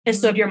And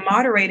so if you're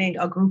moderating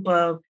a group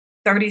of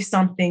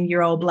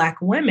 30-something-year-old Black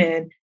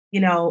women,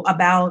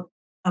 about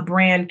a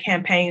brand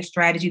campaign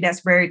strategy that's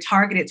very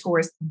targeted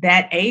towards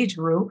that age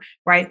group,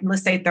 right?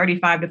 Let's say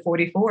 35 to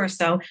 44.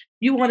 So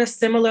you want a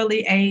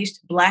similarly aged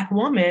Black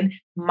woman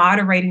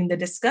moderating the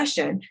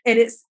discussion. And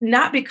it's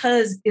not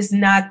because it's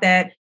not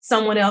that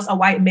someone else, a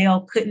white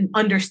male, couldn't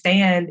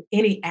understand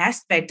any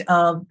aspect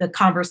of the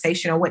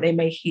conversation or what they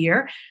may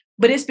hear,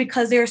 but it's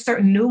because there are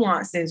certain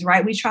nuances,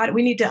 right?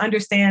 We need to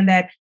understand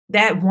that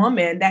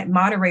woman, that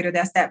moderator,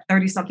 that's that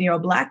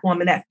 30-something-year-old Black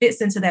woman that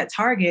fits into that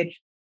target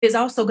is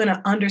also going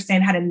to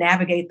understand how to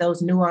navigate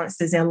those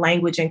nuances in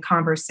language and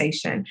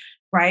conversation,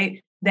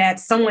 right? That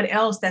someone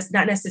else that's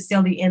not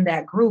necessarily in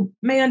that group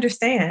may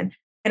understand.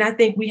 And I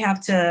think we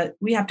have to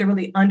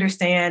really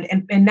understand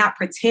and not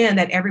pretend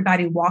that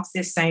everybody walks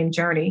this same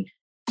journey.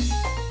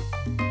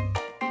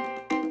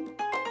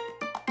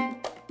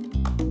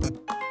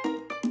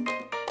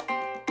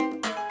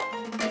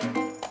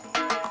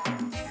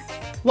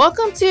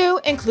 Welcome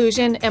to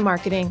Inclusion and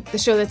Marketing, the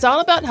show that's all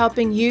about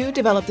helping you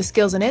develop the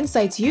skills and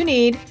insights you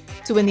need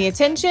to win the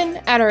attention,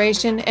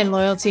 adoration, and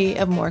loyalty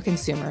of more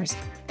consumers,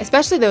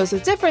 especially those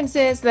with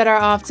differences that are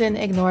often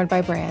ignored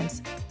by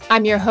brands.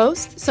 I'm your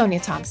host,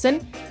 Sonia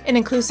Thompson, an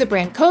inclusive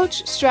brand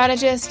coach,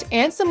 strategist,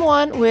 and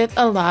someone with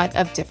a lot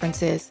of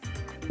differences.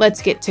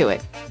 Let's get to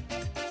it.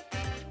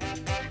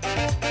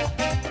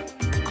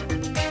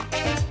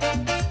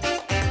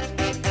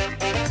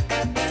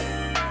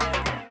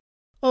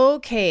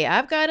 Okay,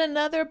 I've got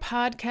another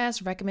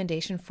podcast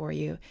recommendation for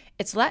you.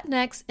 It's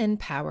Latinx in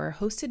Power,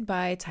 hosted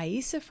by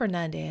Thaisa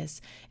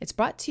Fernandez. It's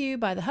brought to you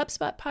by the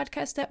HubSpot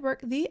Podcast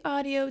Network, the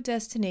audio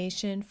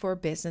destination for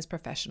business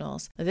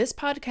professionals. Now, this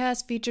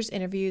podcast features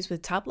interviews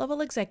with top-level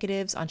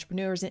executives,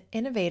 entrepreneurs, and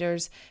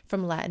innovators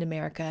from Latin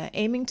America,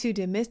 aiming to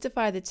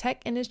demystify the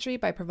tech industry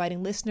by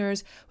providing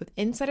listeners with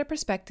insider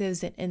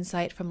perspectives and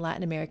insight from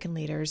Latin American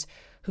leaders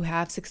who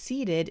have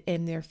succeeded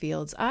in their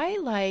fields. I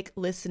like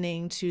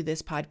listening to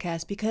this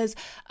podcast because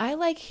I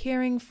like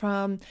hearing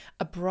from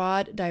a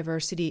broad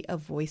diversity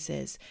of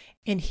voices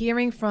and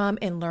hearing from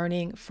and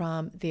learning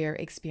from their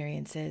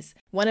experiences.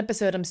 One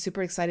episode I'm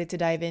super excited to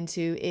dive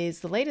into is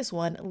the latest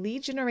one,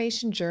 Lead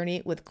Generation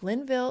Journey with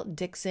Glenville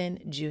Dixon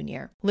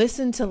Jr.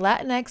 Listen to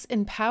Latinx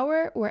in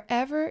Power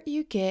wherever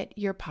you get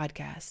your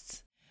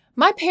podcasts.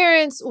 My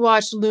parents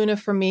watch Luna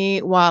for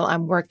me while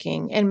I'm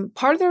working, and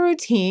part of the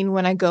routine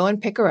when I go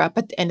and pick her up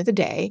at the end of the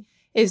day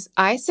is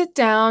I sit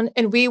down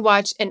and we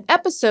watch an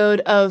episode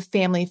of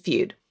Family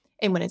Feud.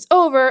 And when it's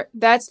over,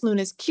 that's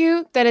Luna's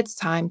cue that it's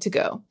time to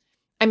go.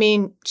 I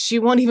mean, she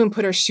won't even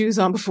put her shoes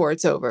on before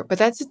it's over, but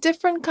that's a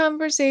different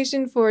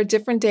conversation for a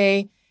different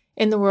day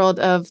in the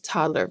world of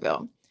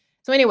Toddlerville.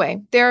 So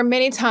anyway, there are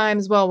many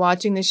times while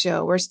watching the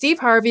show where Steve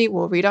Harvey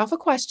will read off a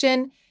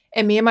question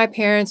and me and my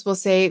parents will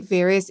say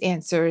various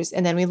answers,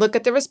 and then we look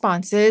at the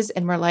responses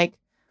and we're like,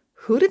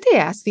 who did they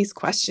ask these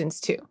questions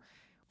to?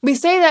 We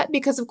say that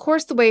because, of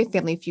course, the way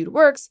Family Feud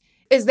works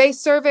is they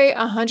survey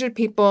 100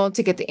 people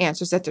to get the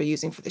answers that they're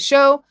using for the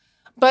show,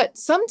 but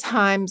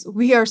sometimes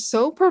we are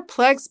so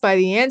perplexed by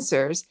the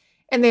answers,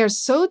 and they are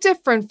so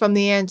different from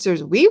the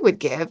answers we would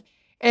give,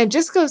 and it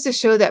just goes to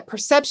show that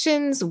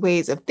perceptions,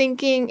 ways of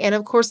thinking, and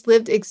of course,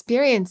 lived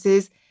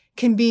experiences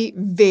can be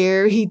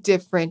very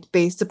different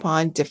based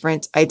upon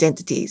different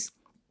identities.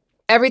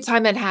 Every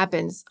time that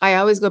happens, I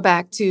always go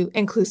back to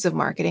inclusive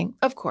marketing,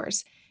 of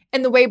course,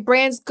 and the way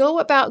brands go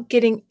about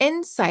getting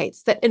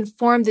insights that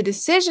inform the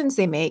decisions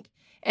they make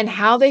and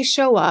how they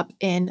show up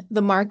in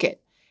the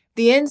market.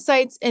 The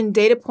insights and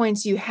data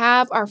points you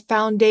have are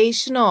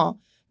foundational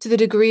to the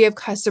degree of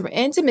customer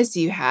intimacy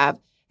you have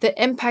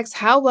that impacts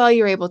how well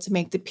you're able to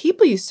make the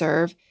people you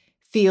serve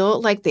feel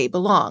like they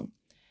belong.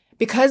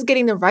 Because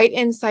getting the right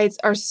insights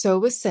are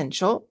so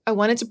essential, I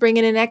wanted to bring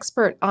in an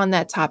expert on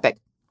that topic.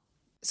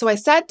 So I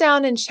sat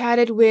down and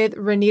chatted with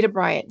Renita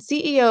Bryant,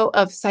 CEO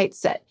of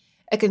SiteSet,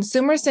 a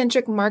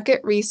consumer-centric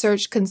market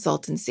research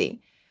consultancy.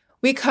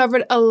 We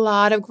covered a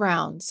lot of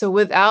ground, so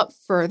without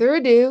further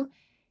ado,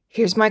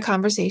 here's my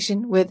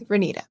conversation with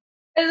Renita.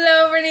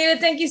 Hello, Renita.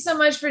 Thank you so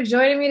much for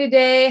joining me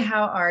today.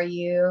 How are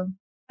you?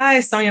 Hi,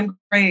 Sonia. I'm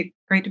great.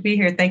 Great to be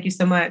here. Thank you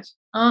so much.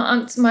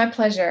 It's my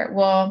pleasure.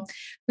 Well,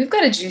 we've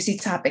got a juicy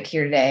topic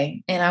here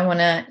today, and I want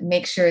to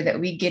make sure that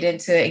we get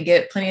into it and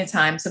get plenty of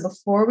time. So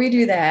before we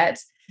do that,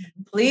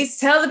 please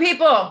tell the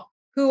people,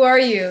 who are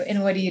you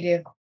and what do you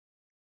do?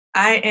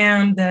 I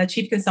am the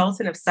chief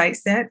consultant of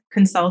SiteSet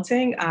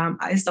Consulting.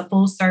 It's a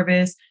full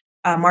service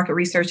market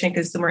research and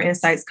consumer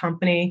insights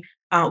company.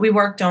 We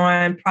worked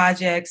on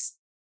projects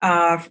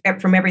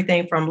from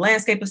everything from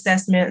landscape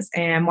assessments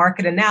and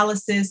market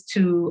analysis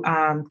to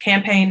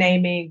campaign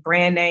naming,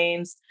 brand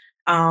names,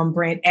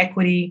 brand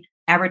equity,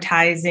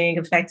 advertising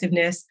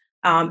effectiveness.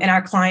 And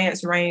our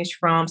clients range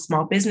from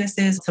small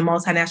businesses to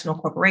multinational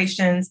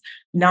corporations,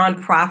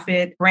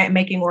 nonprofit,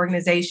 grant-making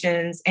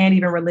organizations, and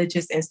even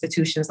religious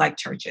institutions like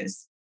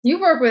churches. You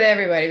work with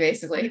everybody,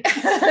 basically.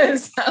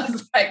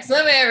 Sounds like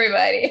some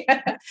everybody.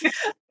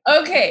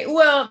 Okay,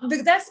 well,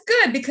 that's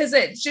good because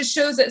it just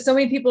shows that so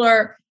many people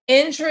are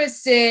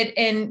interested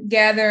in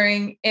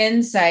gathering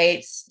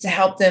insights to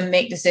help them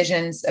make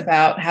decisions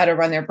about how to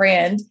run their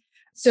brand.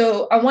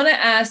 So I want to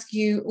ask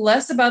you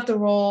less about the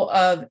role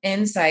of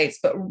insights,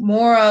 but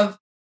more of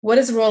what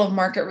is the role of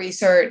market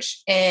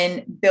research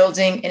in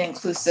building an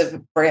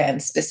inclusive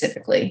brand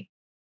specifically?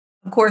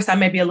 Of course, I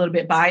may be a little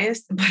bit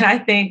biased, but I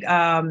think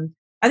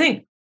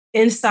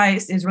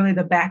insights is really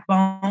the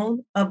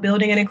backbone of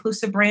building an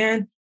inclusive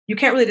brand. You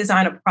can't really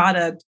design a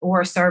product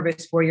or a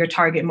service for your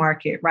target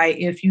market, right?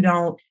 If you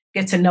don't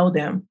get to know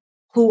them,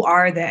 who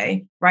are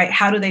they, right?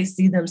 How do they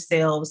see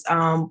themselves?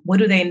 What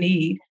do they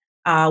need?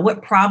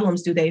 What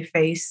problems do they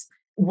face?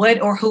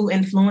 What or who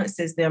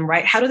influences them,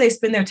 right? How do they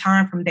spend their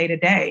time from day to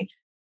day?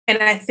 And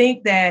I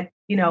think that,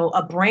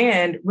 a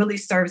brand really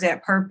serves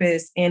that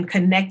purpose in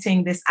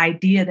connecting this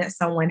idea that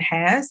someone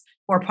has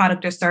for a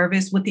product or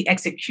service with the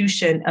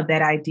execution of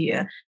that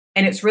idea.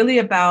 And it's really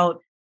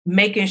about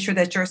making sure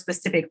that your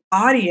specific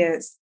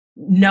audience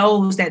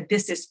knows that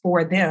this is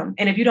for them.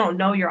 And if you don't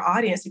know your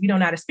audience, if you don't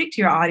know how to speak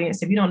to your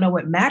audience, if you don't know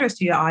what matters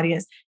to your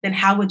audience, then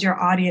how would your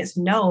audience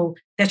know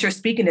that you're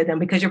speaking to them?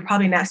 Because you're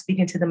probably not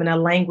speaking to them in a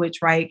language,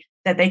 right,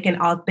 that they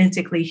can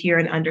authentically hear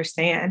and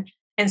understand.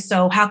 And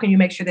so how can you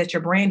make sure that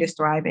your brand is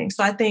thriving?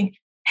 So I think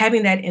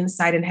having that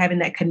insight and having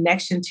that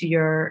connection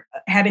to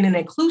having an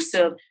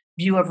inclusive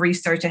view of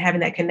research and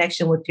having that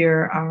connection with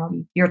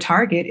your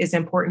target is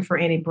important for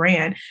any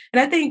brand.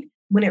 And I think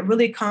when it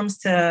really comes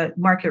to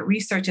market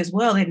research as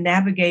well, it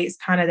navigates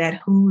kind of that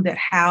who, that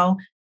how,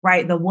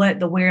 right? The what,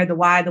 the where, the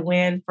why, the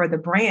when for the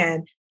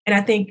brand. And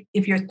I think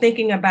if you're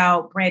thinking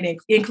about brand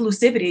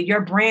inclusivity,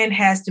 your brand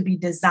has to be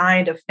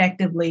designed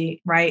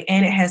effectively, right?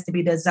 And it has to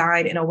be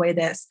designed in a way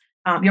that's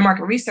your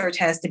market research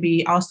has to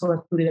be also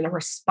included in a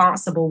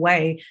responsible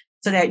way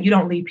so that you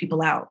don't leave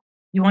people out.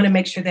 You want to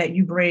make sure that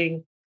you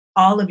bring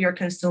all of your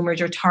consumers,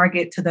 your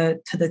target to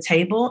the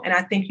table. And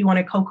I think you want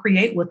to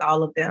co-create with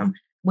all of them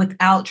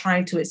without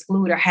trying to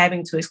exclude or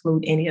having to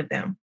exclude any of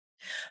them.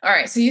 All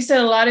right. So you said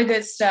a lot of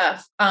good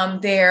stuff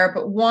there,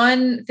 but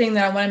one thing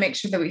that I want to make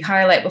sure that we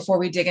highlight before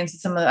we dig into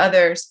some of the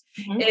others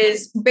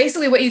is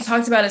basically what you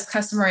talked about is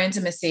customer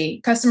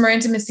intimacy. Customer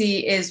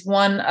intimacy is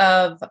one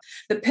of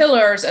the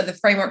pillars of the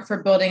framework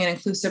for building an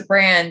inclusive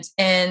brand.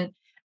 And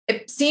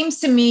it seems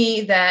to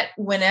me that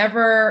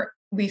whenever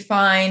we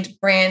find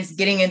brands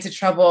getting into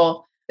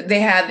trouble, they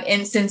have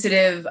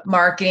insensitive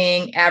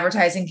marketing,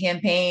 advertising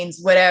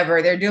campaigns,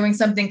 whatever. They're doing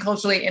something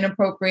culturally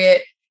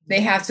inappropriate.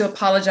 They have to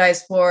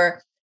apologize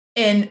for.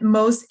 In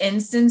most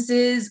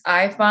instances,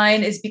 I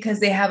find is because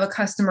they have a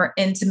customer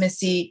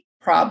intimacy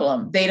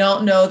problem. They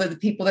don't know that the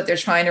people that they're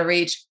trying to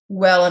reach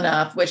well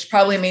enough, which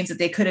probably means that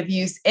they could have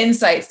used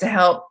insights to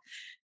help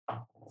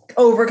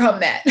overcome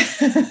that.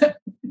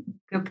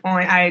 Good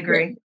point. I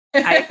agree.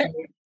 I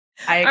agree.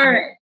 All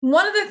right.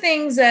 One of the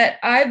things that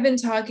I've been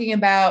talking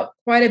about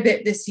quite a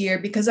bit this year,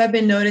 because I've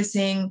been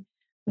noticing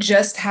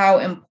just how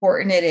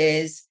important it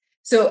is.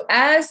 So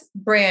as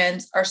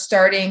brands are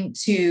starting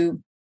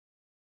to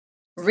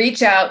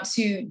reach out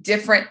to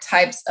different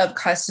types of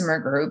customer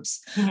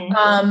groups,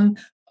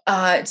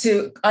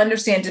 to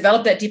understand,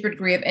 develop that deeper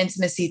degree of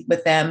intimacy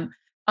with them,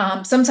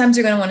 sometimes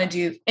you're going to want to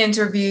do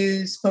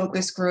interviews,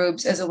 focus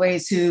groups as a way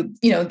to,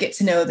 get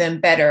to know them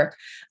better.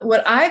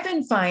 What I've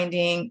been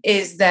finding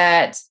is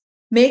that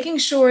making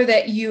sure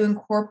that you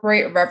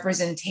incorporate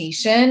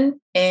representation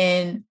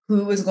in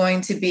who is going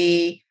to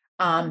be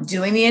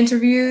doing the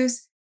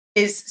interviews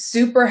is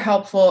super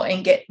helpful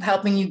in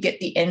helping you get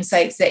the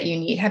insights that you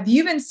need. Have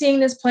you been seeing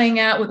this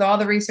playing out with all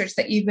the research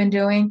that you've been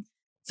doing?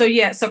 So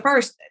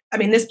first,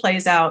 this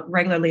plays out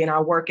regularly in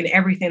our work and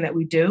everything that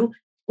we do.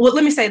 Well,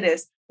 let me say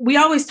this. We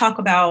always talk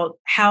about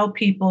how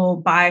people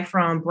buy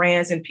from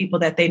brands and people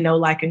that they know,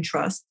 like, and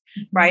trust,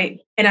 right?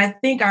 And I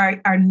think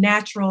our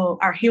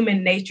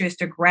human nature is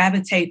to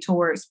gravitate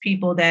towards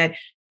people that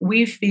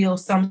we feel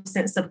some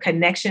sense of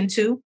connection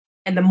to.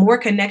 And the more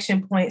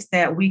connection points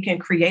that we can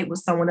create with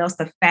someone else,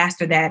 the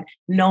faster that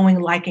knowing,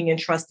 liking, and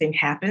trusting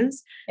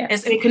happens. Yes. And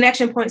so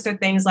connection points are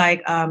things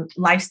like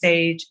life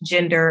stage,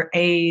 gender,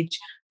 age.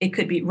 It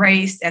could be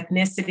race,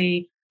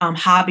 ethnicity,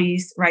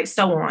 hobbies, right?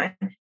 So on.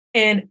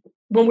 And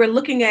when we're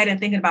looking at and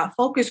thinking about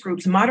focus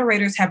groups,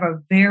 moderators have a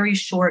very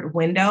short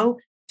window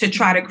to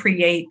try to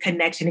create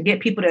connection, to get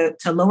people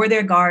to lower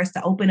their guards,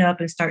 to open up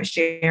and start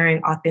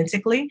sharing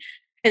authentically.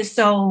 And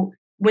so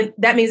when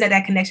that means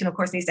that connection, of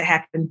course, needs to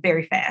happen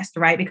very fast,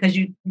 right? Because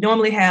you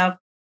normally have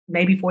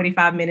maybe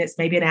 45 minutes,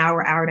 maybe an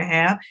hour, hour and a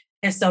half.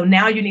 And so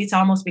now you need to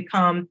almost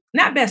become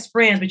not best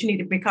friends,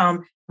 but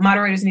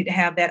moderators need to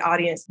have that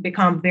audience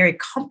become very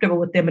comfortable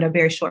with them in a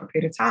very short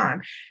period of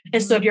time.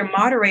 And so if you're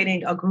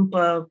moderating a group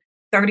of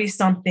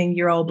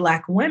 30-something-year-old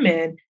Black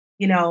women,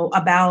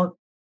 about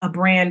a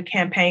brand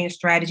campaign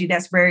strategy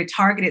that's very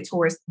targeted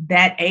towards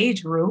that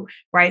age group,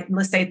 right?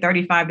 Let's say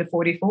 35 to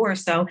 44.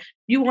 So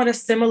you want a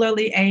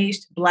similarly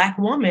aged Black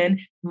woman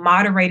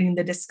moderating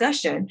the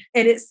discussion.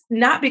 And it's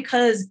not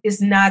because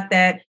it's not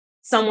that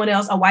someone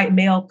else, a white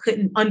male,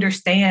 couldn't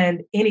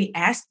understand any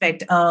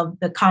aspect of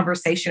the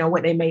conversation or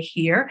what they may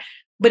hear,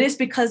 but it's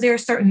because there are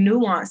certain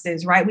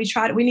nuances, right?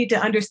 We need to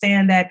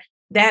understand that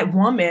that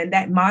woman,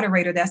 that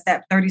moderator, that's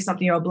that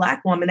 30-something-year-old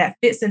Black woman that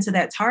fits into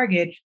that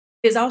target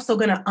is also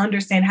going to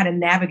understand how to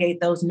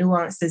navigate those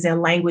nuances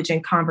in language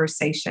and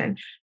conversation,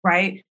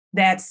 right?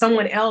 That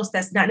someone else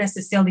that's not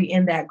necessarily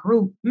in that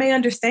group may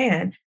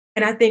understand.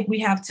 And I think we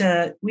have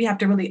to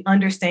really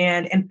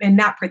understand and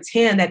not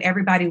pretend that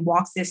everybody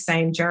walks this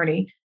same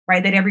journey,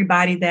 right? That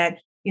everybody that,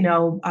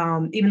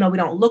 even though we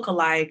don't look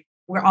alike,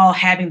 we're all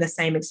having the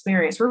same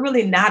experience. We're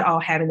really not all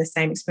having the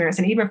same experience.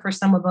 And even for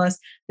some of us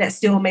that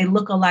still may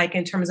look alike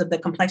in terms of the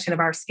complexion of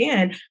our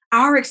skin,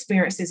 our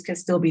experiences can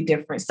still be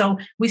different. So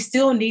we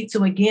still need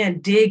to, again,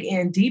 dig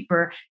in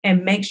deeper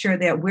and make sure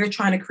that we're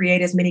trying to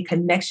create as many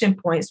connection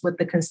points with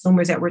the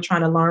consumers that we're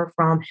trying to learn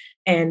from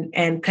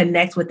and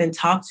connect with and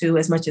talk to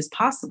as much as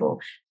possible.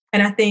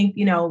 And I think,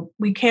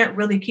 we can't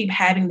really keep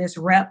having this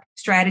rep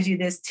strategy,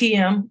 this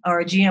TM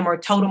or GM or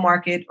total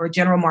market or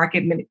general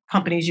market. Many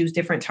companies use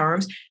different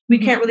terms. We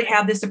can't really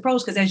have this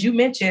approach because, as you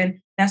mentioned,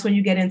 that's when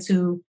you get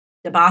into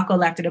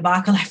debacle after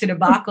debacle after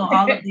debacle,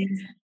 all of these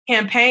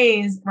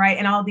campaigns, right?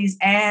 And all these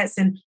ads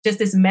and just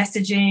this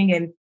messaging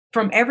and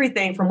from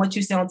everything from what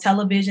you see on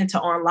television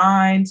to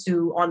online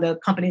to on the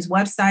company's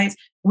websites.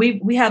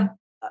 We have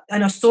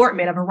an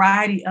assortment, a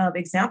variety of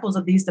examples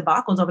of these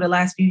debacles over the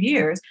last few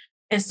years.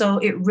 And so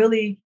it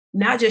really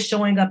not just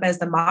showing up as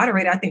the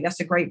moderator. I think that's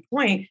a great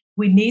point.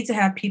 We need to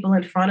have people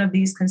in front of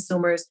these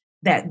consumers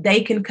that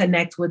they can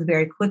connect with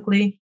very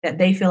quickly, that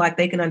they feel like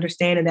they can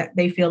understand and that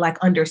they feel like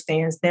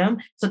understands them.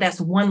 So that's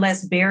one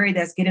less barrier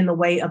that's getting in the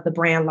way of the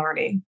brand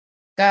learning.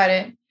 Got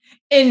it.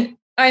 And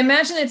I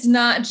imagine it's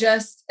not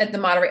just at the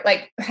moderator,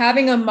 like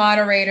having a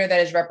moderator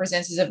that is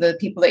representative of the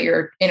people that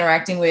you're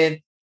interacting with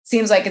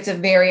seems like it's a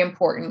very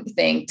important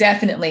thing.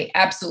 Definitely,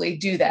 absolutely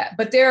do that.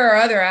 But there are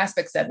other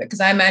aspects of it,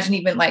 because I imagine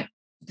even like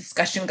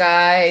discussion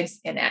guides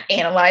and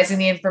analyzing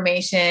the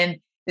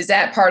information. Is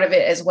that part of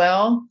it as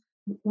well?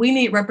 We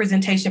need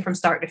representation from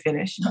start to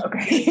finish.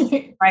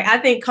 Okay. Right. I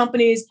think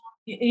companies,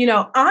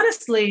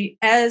 honestly,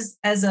 as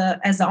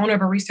the owner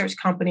of a research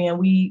company, and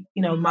we,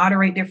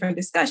 moderate different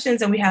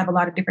discussions and we have a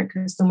lot of different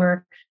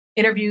consumer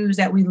interviews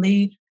that we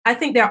lead. I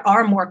think there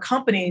are more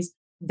companies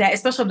that,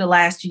 especially over the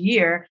last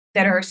year,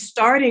 that are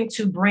starting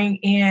to bring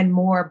in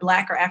more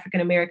Black or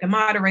African-American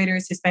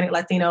moderators, Hispanic,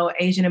 Latino,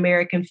 Asian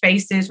American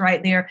faces,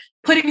 right there,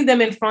 putting them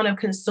in front of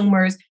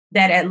consumers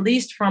that at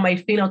least from a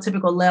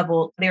phenotypical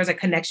level, there's a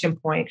connection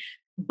point.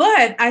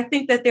 But I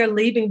think that they're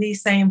leaving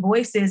these same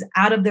voices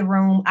out of the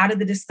room, out of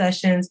the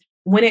discussions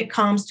when it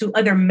comes to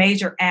other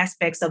major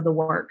aspects of the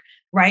work,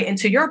 right? And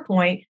to your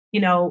point,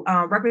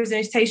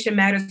 representation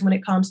matters when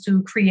it comes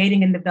to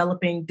creating and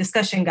developing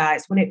discussion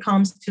guides, when it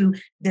comes to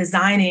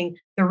designing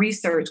the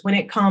research, when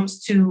it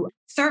comes to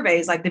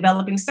surveys, like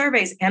developing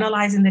surveys,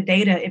 analyzing the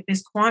data, if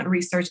it's quant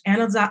research,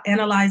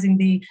 analyzing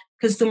the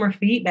consumer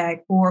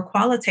feedback for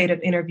qualitative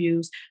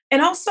interviews.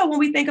 And also when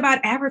we think about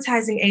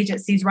advertising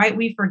agencies, right,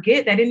 we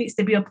forget that it needs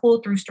to be a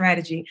pull-through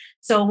strategy.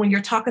 So when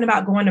you're talking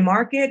about going to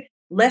market,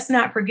 let's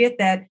not forget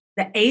that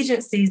the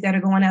agencies that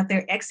are going out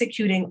there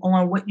executing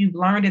on what you've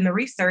learned in the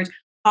research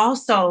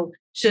also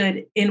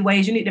should, in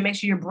ways, you need to make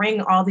sure you're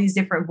bringing all these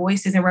different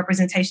voices and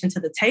representation to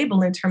the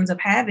table in terms of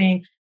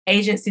having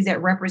agencies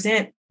that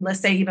represent,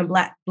 let's say, even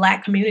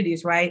Black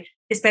communities, right?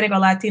 Hispanic or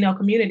Latino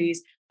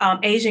communities,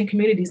 Asian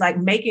communities, like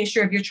making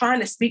sure if you're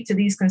trying to speak to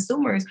these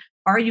consumers,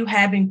 are you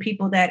having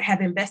people that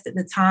have invested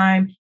the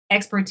time,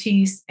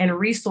 expertise, and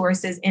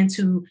resources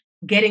into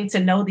getting to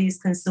know these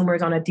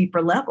consumers on a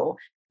deeper level?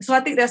 So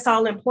I think that's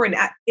all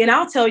important. And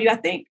I'll tell you, I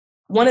think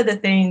one of the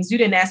things you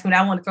didn't ask me, but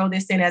I want to throw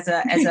this in as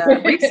a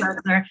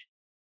researcher,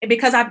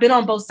 because I've been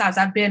on both sides.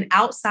 I've been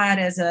outside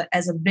as a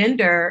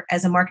vendor,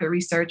 as a market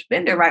research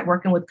vendor, right,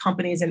 working with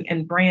companies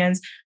and brands,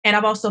 and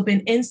I've also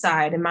been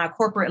inside in my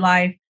corporate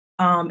life,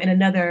 in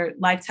another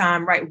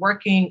lifetime, right,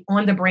 working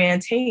on the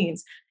brand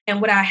teams.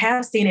 And what I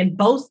have seen in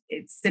both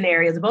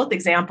scenarios, both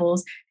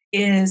examples,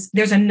 is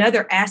there's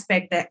another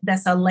aspect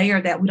that's a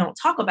layer that we don't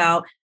talk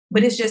about.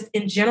 But it's just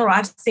in general,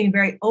 I've seen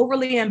very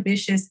overly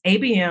ambitious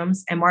ABMs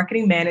and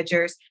marketing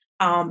managers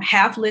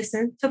have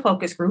listened to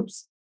focus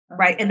groups,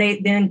 right? And they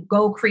then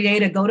go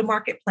create a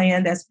go-to-market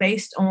plan that's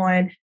based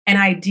on an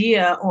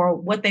idea or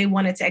what they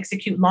wanted to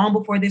execute long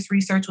before this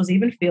research was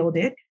even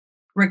fielded.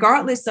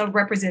 Regardless of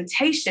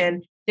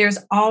representation, there's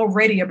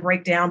already a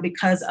breakdown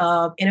because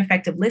of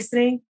ineffective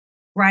listening,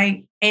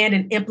 right? And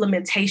an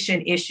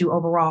implementation issue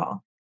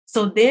overall.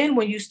 So then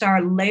when you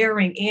start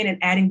layering in and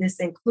adding this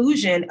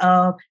inclusion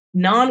of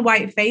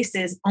non-white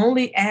faces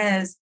only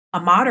as a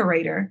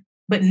moderator,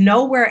 but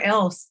nowhere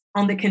else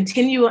on the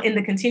continuum, in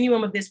the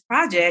continuum of this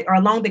project or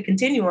along the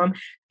continuum,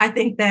 I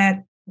think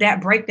that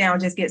breakdown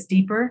just gets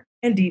deeper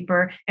and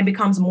deeper and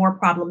becomes more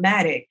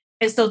problematic.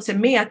 And so to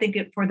me, I think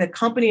for the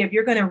company, if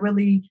you're going to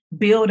really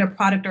build a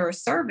product or a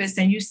service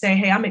and you say,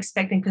 hey, I'm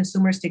expecting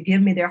consumers to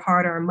give me their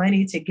hard-earned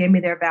money, to give me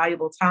their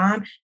valuable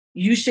time,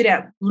 you should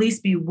at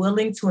least be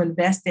willing to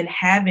invest in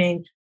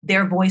having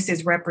their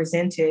voices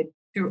represented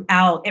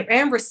throughout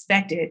and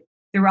respected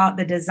throughout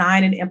the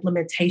design and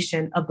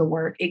implementation of the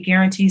work. It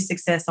guarantees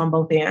success on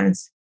both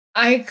ends.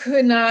 I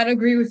could not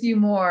agree with you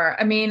more.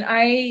 I mean,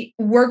 I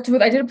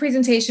did a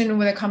presentation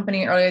with a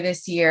company earlier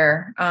this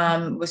year,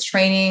 was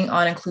training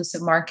on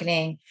inclusive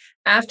marketing.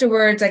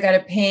 Afterwards, I got a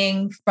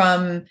ping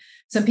from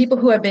some people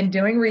who have been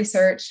doing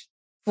research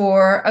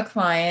for a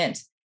client,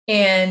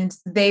 and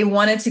they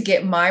wanted to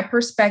get my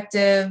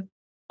perspective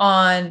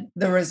on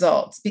the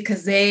results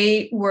because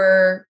they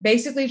were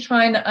basically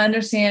trying to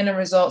understand the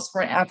results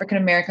for an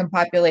African-American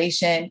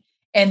population.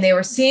 And they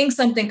were seeing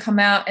something come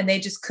out and they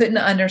just couldn't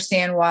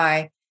understand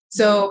why.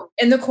 So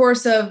in the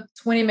course of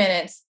 20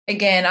 minutes,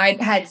 again, I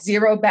had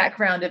zero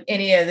background of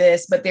any of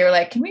this, but they were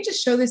like, can we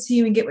just show this to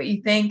you and get what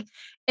you think?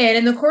 And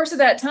in the course of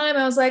that time,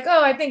 I was like,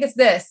 oh, I think it's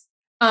this.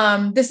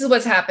 This is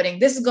what's happening.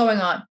 This is going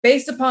on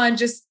based upon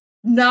just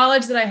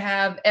knowledge that I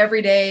have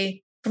every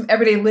day from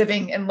everyday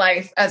living in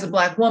life as a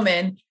Black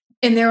woman.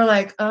 And they were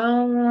like,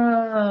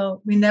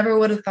 oh, we never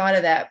would have thought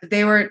of that. But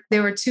they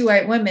were two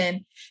white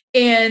women.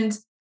 And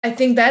I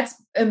think that's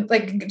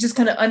like just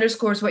kind of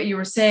underscores what you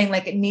were saying.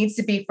 Like it needs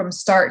to be from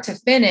start to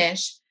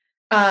finish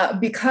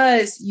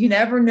because you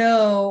never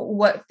know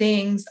what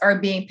things are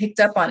being picked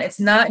up on. It's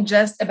not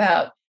just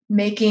about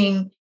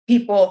making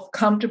people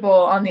comfortable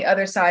on the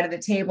other side of the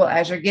table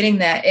as you're getting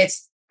that.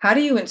 It's how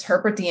do you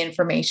interpret the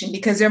information?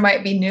 Because there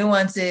might be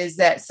nuances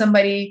that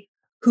somebody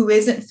who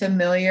isn't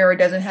familiar or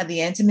doesn't have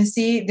the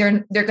intimacy,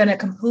 they're going to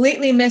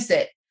completely miss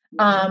it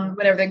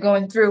whenever they're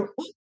going through.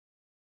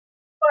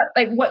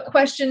 Like what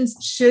questions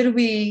should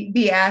we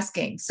be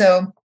asking?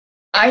 So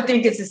I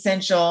think it's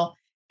essential.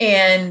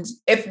 And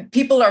if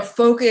people are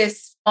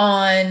focused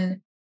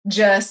on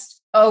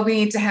just, oh, we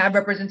need to have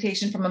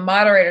representation from a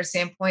moderator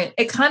standpoint,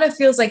 it kind of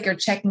feels like you're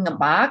checking a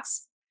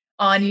box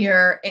on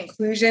your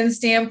inclusion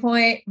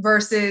standpoint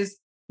versus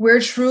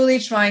we're truly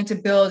trying to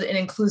build an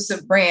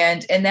inclusive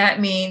brand. And that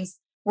means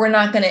we're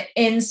not going to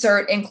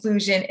insert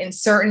inclusion in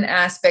certain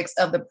aspects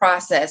of the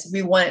process.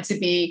 We want it to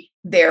be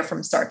there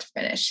from start to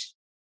finish.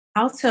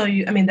 I'll tell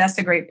you, I mean, that's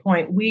a great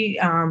point. We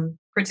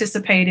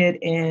participated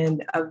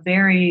in a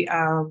very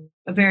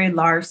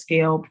large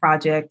scale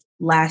project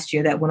last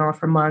year that went on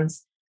for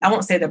months. I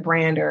won't say the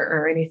brand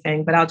or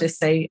anything, but I'll just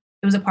say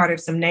it was a part of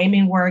some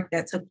naming work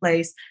that took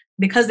place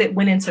because it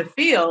went into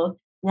field.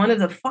 One of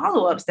the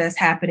follow-ups that's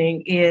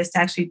happening is to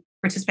actually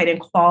participate in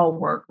qual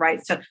work,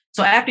 right? So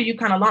after you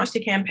kind of launched a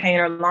campaign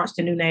or launched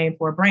a new name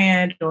for a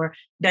brand or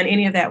done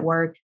any of that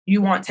work, you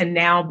want to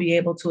now be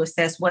able to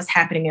assess what's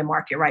happening in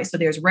market, right? So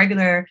there's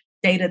regular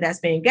data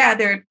that's being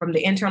gathered from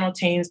the internal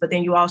teams, but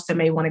then you also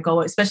may want to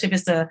go, especially if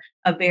it's a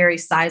very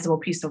sizable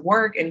piece of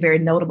work and very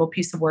notable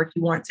piece of work,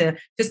 you want to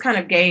just kind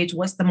of gauge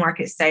what's the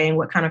market saying,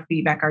 what kind of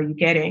feedback are you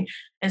getting?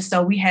 And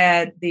so we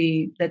had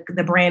the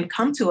brand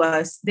come to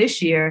us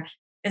this year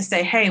and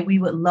say, hey, we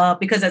would love,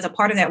 because as a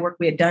part of that work,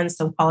 we had done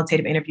some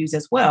qualitative interviews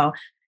as well.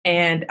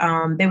 And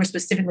they were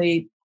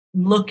specifically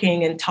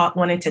looking and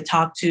wanting to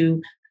talk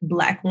to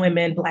Black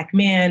women, Black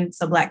men,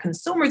 so Black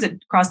consumers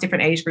across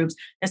different age groups.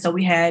 And so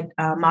we had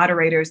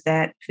moderators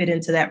that fit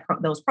into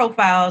those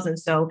profiles. And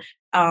so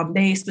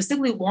they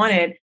specifically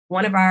wanted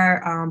one of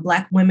our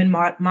Black women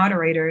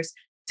moderators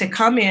to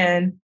come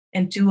in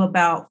and do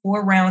about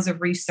 4 rounds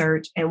of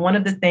research. And one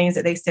of the things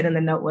that they said in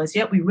the note was,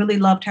 yep, we really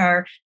loved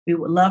her. We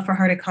would love for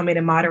her to come in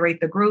and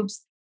moderate the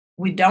groups.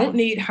 We don't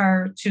need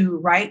her to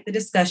write the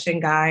discussion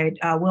guide.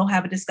 We'll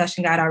have a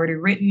discussion guide already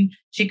written.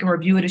 She can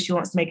review it if she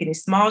wants to make any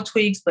small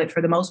tweaks, but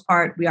for the most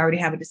part, we already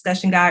have a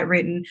discussion guide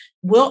written.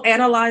 We'll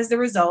analyze the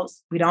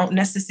results. We don't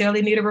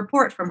necessarily need a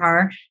report from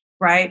her,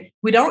 right?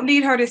 We don't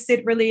need her to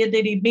sit really in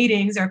any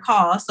meetings or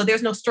calls. So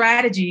there's no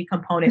strategy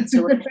component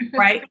to it,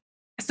 right?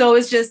 So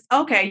it's just,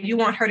 okay, you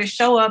want her to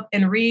show up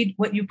and read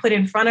what you put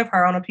in front of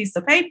her on a piece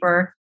of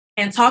paper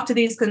and talk to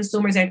these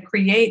consumers and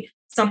create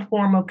some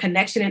form of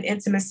connection and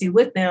intimacy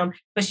with them,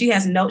 but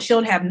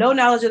she'll have no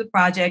knowledge of the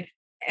project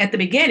at the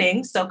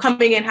beginning. So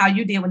coming in how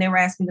you did when they were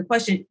asking the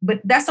question,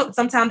 but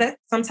sometimes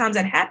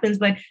that happens,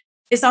 but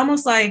it's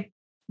almost like,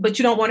 but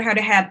you don't want her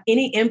to have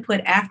any input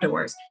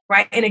afterwards,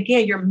 right? And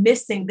again, you're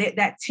missing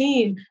that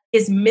team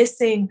is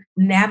missing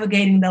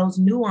navigating those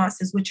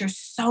nuances, which are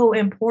so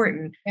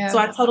important. Yeah. So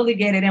I totally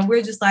get it. And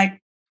we're just like,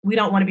 we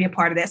don't want to be a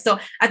part of that. So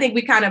I think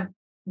we kind of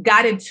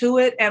got into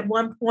it at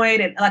one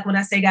point. And like when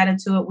I say got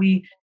into it,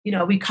 we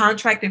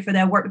contracted for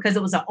that work because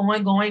it was an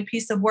ongoing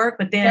piece of work.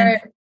 But then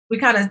we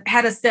kind of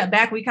had a step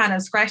back. We kind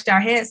of scratched our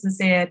heads and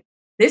said,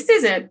 this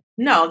isn't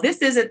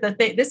the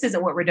thing. This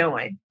isn't what we're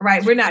doing,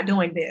 right? We're not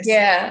doing this.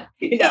 Yeah.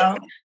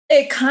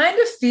 It kind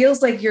of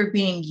feels like you're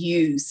being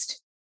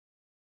used.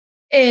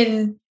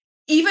 And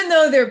even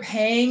though they're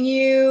paying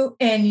you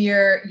and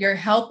you're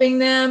helping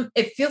them,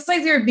 it feels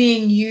like they're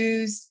being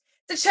used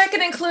to check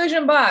an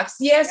inclusion box.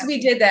 Yes,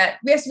 we did that.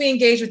 Yes, we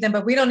engaged with them,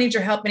 but we don't need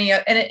your help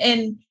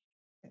and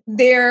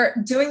they're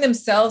doing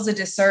themselves a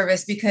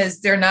disservice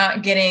because they're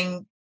not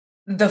getting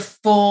the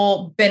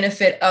full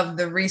benefit of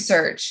the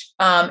research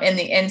and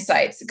the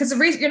insights. Because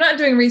you're not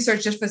doing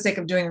research just for the sake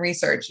of doing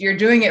research. You're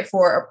doing it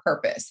for a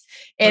purpose.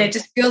 And it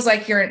just feels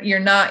like you're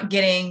not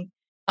getting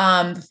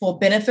the full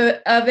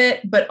benefit of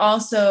it, but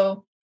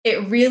also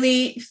it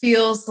really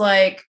feels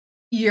like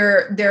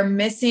they're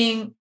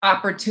missing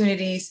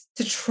opportunities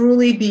to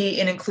truly be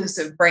an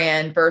inclusive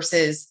brand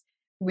versus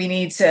we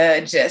need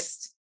to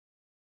just,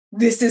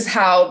 this is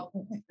the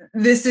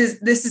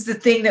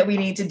thing that we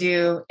need to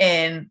do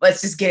and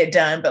let's just get it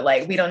done. But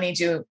like, we don't need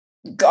you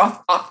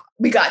off.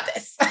 We got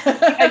this.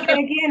 And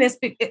again,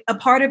 a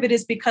part of it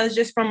is because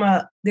just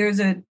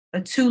there's a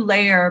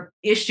 2-layer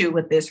issue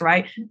with this,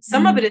 right?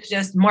 Some of it is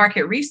just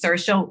market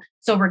research. So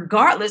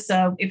regardless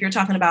of if you're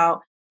talking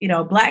about,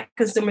 Black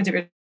consumers, if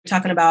you're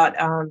talking about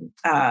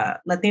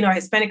Latino or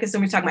Hispanic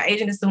consumers, talking about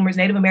Asian consumers,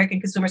 Native American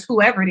consumers,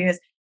 whoever it is,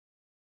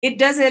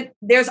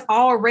 there's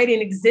already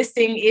an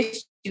existing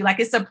issue.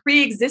 Like it's a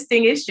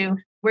pre-existing issue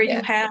where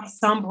you have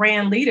some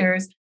brand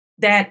leaders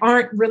that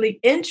aren't really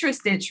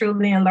interested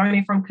truly in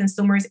learning from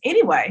consumers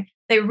anyway.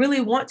 They really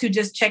want to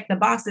just check the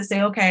box to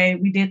say, okay,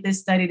 we did this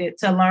study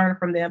to learn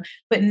from them,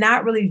 but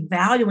not really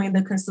valuing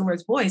the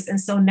consumer's voice. And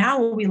so now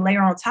when we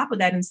layer on top of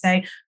that and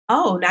say,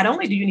 oh, not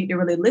only do you need to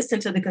really listen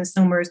to the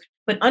consumers,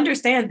 but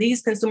understand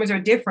these consumers are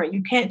different.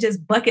 You can't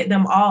just bucket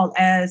them all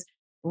as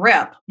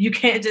rep. You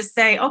can't just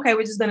say, okay,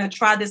 we're just going to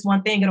try this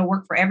one thing. It'll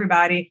work for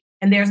everybody.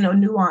 And there's no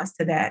nuance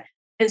to that.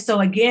 And so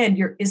again,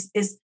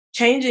 it's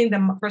changing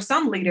them. For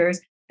some leaders,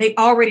 they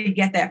already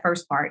get that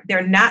first part.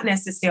 They're not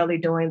necessarily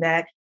doing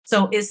that.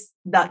 So it's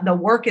the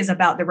work is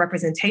about the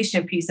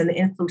representation piece and the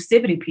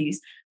inclusivity piece.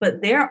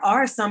 But there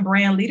are some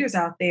brand leaders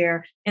out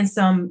there and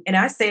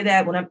I say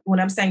that when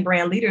I'm saying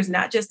brand leaders,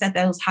 not just at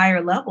those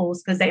higher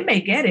levels, because they may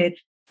get it,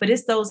 but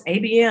it's those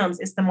ABMs,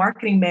 it's the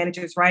marketing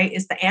managers, right?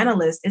 It's the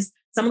analysts, it's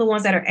some of the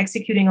ones that are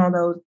executing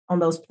on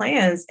those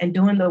plans and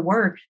doing the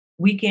work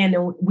week in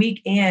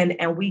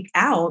and week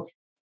out,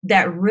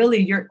 that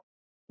really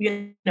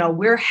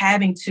we're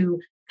having to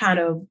kind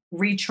of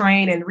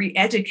retrain and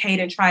re-educate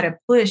and try to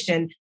push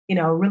and,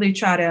 really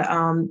try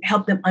to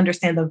help them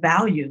understand the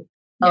value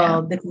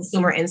of the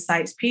consumer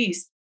insights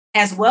piece,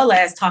 as well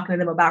as talking to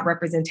them about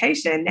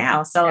representation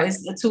now. So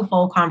it's a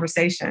twofold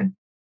conversation.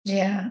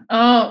 Yeah.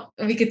 Oh,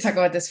 we could talk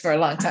about this for a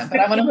long time,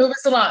 but I want to move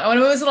us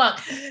along.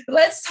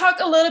 Let's talk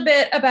a little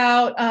bit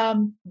about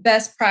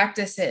best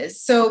practices.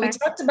 So we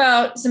talked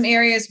about some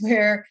areas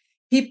where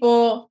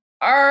people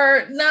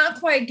are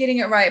not quite getting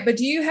it right, but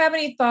do you have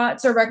any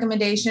thoughts or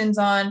recommendations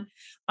on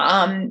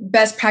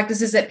best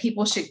practices that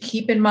people should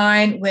keep in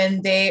mind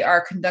when they are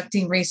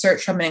conducting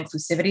research from an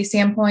inclusivity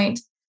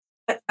standpoint?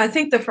 I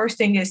think the first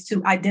thing is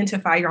to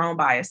identify your own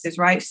biases,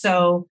 right?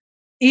 So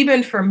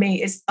even for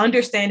me, it's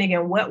understanding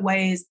in what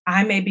ways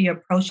I may be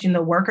approaching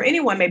the work or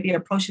anyone may be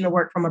approaching the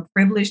work from a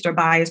privileged or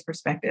biased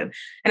perspective.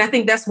 And I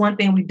think that's one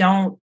thing we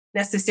don't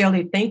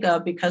necessarily think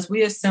of because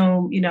we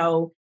assume,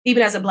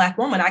 even as a Black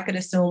woman, I could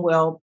assume,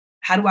 well,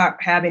 how do I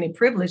have any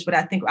privilege? But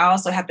I think I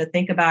also have to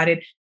think about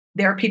it.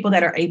 There are people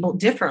that are able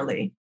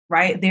differently,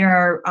 right?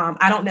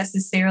 I don't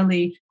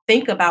necessarily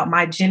think about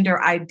my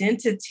gender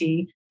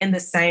identity in the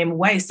same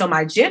way. So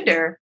my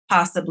gender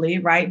possibly,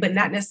 right? But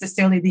not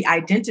necessarily the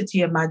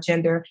identity of my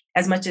gender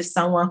as much as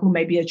someone who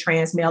may be a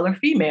trans male or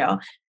female.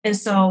 And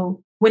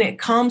so when it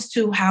comes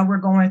to how we're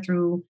going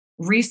through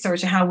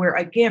research and how we're,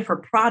 again, for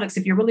products,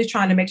 if you're really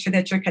trying to make sure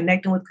that you're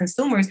connecting with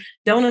consumers,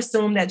 don't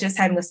assume that just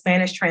having a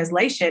Spanish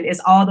translation is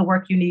all the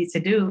work you need to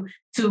do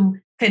to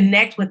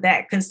connect with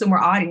that consumer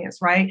audience,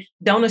 right?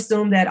 Don't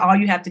assume that all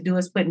you have to do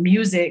is put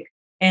music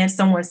and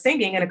someone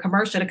singing in a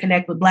commercial to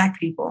connect with Black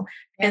people.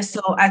 And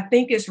so I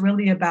think it's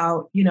really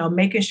about,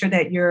 making sure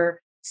that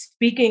you're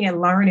speaking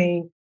and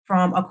learning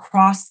from a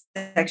cross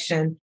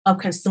section of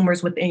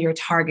consumers within your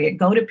target.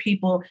 Go to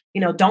people,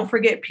 don't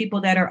forget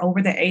people that are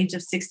over the age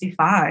of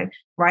 65,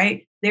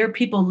 right? There are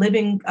people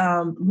living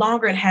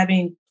longer and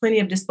having plenty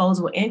of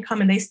disposable income,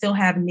 and they still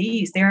have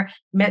needs. There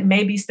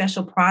may be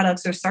special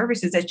products or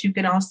services that you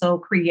can also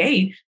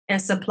create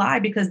and supply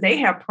because they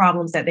have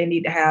problems that they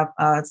need to have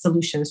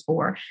solutions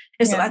for.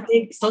 And so I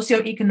think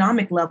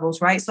socioeconomic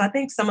levels, right? So I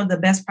think some of the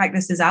best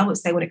practices I would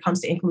say when it comes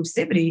to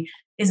inclusivity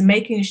is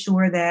making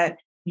sure that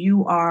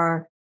you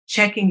are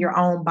checking your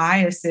own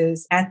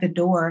biases at the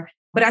door.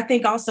 But I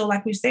think also,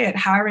 like we said,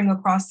 hiring a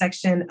cross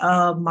section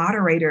of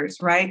moderators,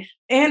 right?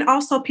 And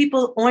also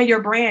people on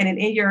your brand and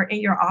in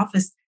your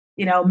office,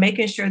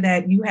 making sure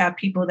that you have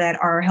people that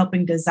are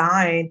helping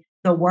design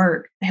the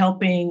work,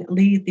 helping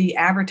lead the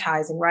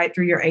advertising, right,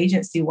 through your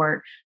agency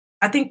work.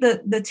 I think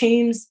the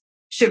teams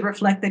should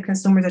reflect the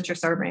consumers that you're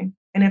serving.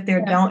 And if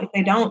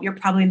they don't, you're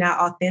probably not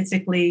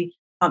authentically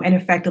and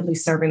effectively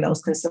serving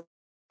those consumers.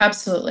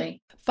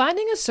 Absolutely.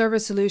 Finding a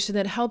service solution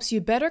that helps you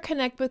better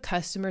connect with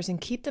customers and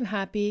keep them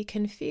happy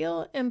can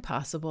feel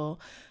impossible,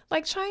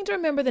 like trying to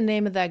remember the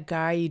name of that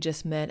guy you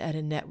just met at a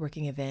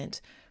networking event.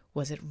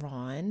 Was it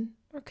Ron?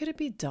 Or could it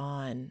be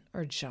Don?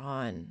 Or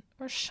John?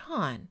 Or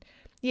Sean?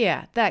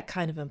 Yeah, that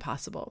kind of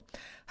impossible.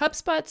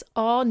 HubSpot's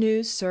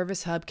all-new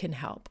Service Hub can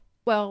help.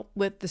 Well,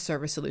 with the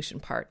service solution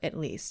part, at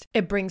least.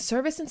 It brings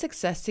service and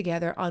success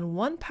together on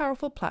one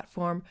powerful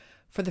platform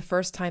for the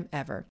first time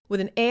ever, with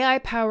an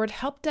AI-powered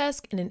help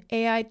desk and an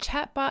AI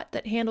chatbot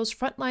that handles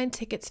frontline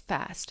tickets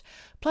fast.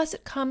 Plus,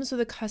 it comes with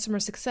a customer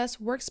success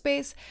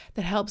workspace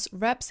that helps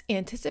reps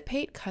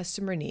anticipate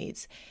customer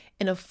needs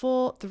and a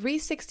full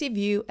 360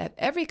 view of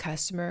every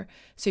customer,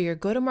 so your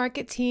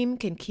go-to-market team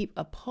can keep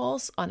a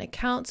pulse on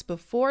accounts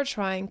before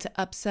trying to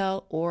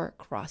upsell or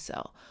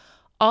cross-sell.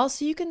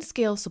 Also, you can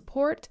scale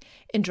support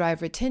and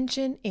drive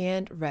retention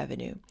and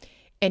revenue.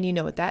 And you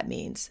know what that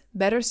means.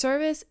 Better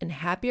service and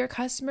happier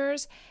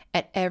customers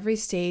at every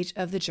stage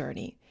of the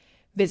journey.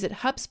 Visit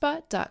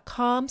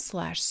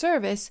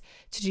HubSpot.com/service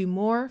to do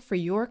more for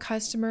your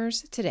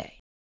customers today.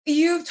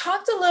 You've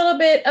talked a little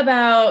bit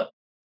about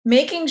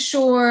making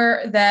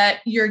sure that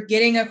you're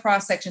getting a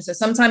cross section. So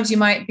sometimes you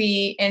might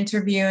be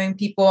interviewing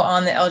people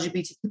on the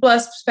LGBTQ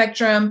plus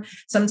spectrum.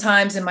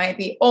 Sometimes it might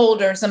be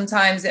older.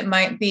 Sometimes it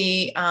might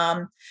be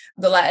the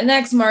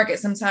Latinx market.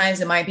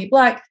 Sometimes it might be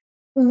Black.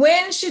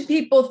 When should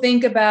people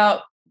think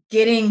about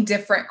getting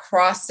different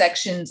cross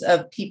sections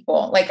of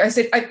people? Like I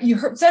said,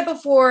 said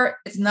before,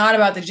 it's not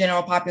about the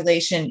general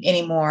population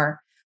anymore.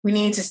 We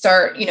need to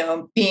start,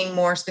 being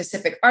more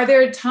specific. Are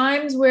there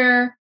times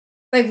where,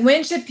 like,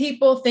 when should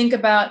people think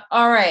about,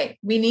 all right,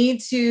 we need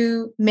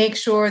to make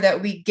sure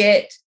that we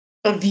get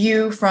a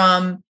view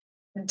from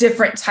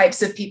different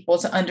types of people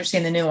to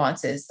understand the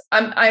nuances?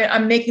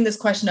 I'm making this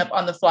question up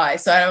on the fly,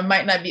 so I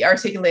might not be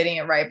articulating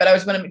it right, but I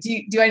was wondering, do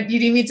you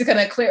need me to kind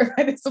of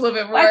clarify this a little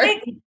bit more? I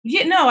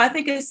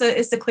think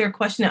it's a clear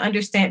question to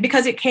understand,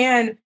 because it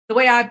can, the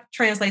way I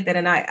translate that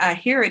and I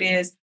hear it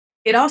is,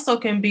 it also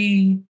can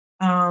be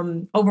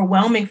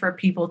overwhelming for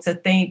people to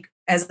think,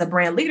 as a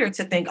brand leader,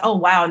 to think, oh,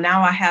 wow,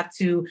 now I have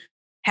to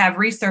have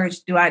research.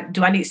 Do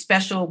I need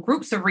special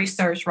groups of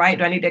research, right?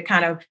 Do I need to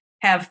kind of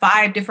have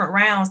 5 different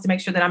rounds to make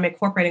sure that I'm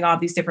incorporating all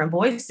these different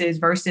voices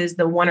versus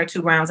the 1 or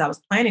 2 rounds I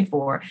was planning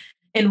for?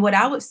 And what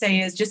I would say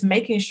is just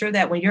making sure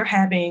that when you're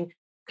having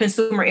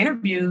consumer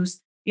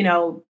interviews,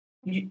 you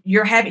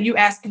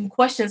asking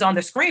questions on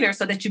the screener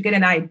so that you get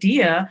an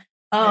idea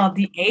of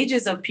the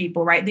ages of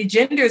people, right? The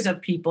genders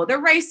of people, the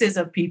races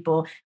of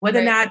people, whether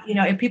or not,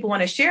 if people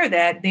want to share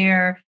that,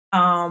 their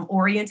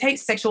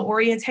sexual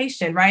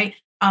orientation, right?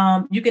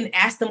 You can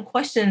ask them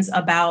questions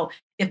about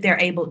if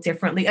they're able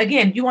differently.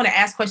 Again, you want to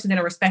ask questions in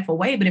a respectful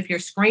way, but if you're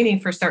screening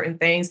for certain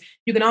things,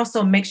 you can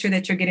also make sure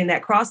that you're getting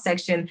that cross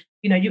section.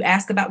 We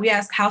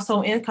ask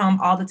household income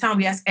all the time.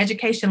 We ask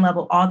education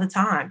level all the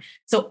time.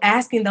 So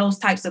asking those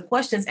types of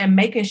questions and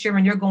making sure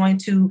when you're going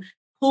to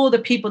pull the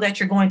people that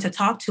you're going to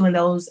talk to in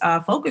those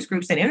focus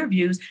groups and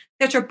interviews,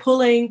 that you're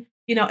pulling,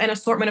 an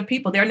assortment of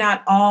people. They're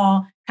not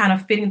all kind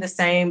of fitting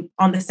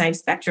on the same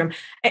spectrum.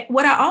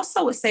 What I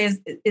also would say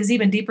is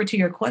even deeper to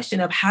your question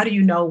of how do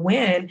you know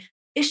when.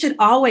 It should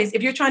always,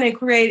 if you're trying to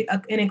create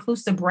an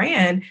inclusive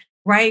brand,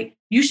 right,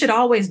 you should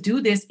always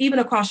do this even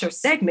across your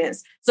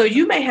segments. So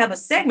you may have a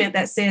segment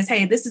that says,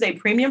 hey, this is a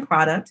premium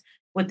product.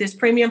 With this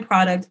premium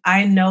product,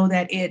 I know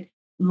that it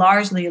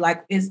largely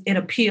it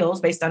appeals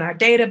based on our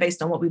data,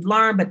 based on what we've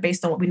learned, but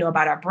based on what we know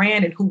about our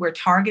brand and who we're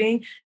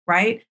targeting,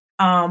 right?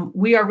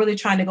 We are really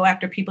trying to go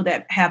after people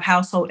that have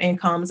household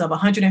incomes of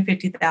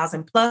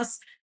 150,000 plus,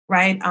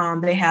 right?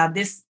 They have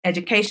this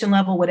education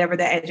level, whatever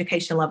that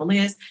education level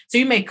is. So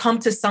you may come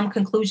to some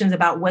conclusions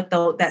about what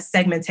that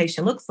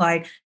segmentation looks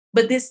like,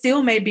 but this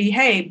still may be,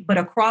 hey, but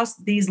across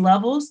these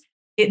levels,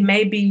 it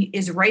may be,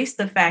 is race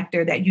the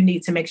factor that you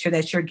need to make sure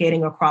that you're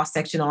getting a cross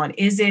section on?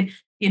 Is it,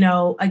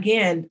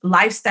 again,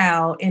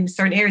 lifestyle in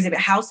certain areas of it,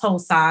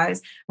 household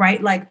size,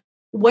 right? Like,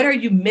 what are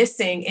you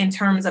missing in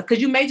terms of,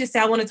 because you may just say,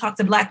 I want to talk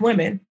to Black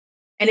women.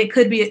 And it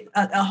could be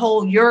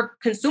your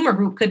consumer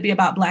group could be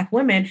about Black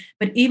women,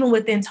 but even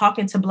within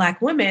talking to Black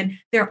women,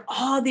 there are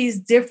all these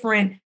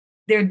different,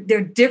 there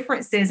are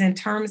differences in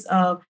terms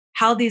of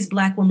how these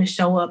Black women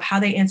show up, how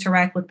they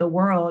interact with the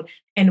world,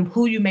 and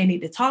who you may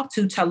need to talk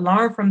to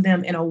learn from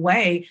them in a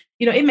way.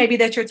 It may be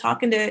that you're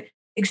talking to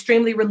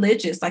extremely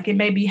religious, like it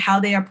may be how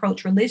they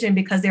approach religion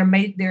because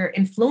they're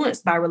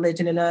influenced by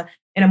religion in a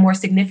more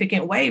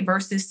significant way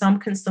versus some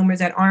consumers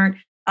that aren't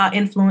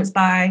influenced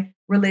by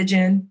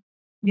religion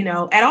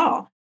at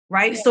all,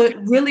 right? Yeah. So it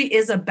really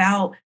is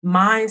about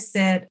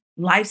mindset,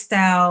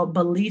 lifestyle,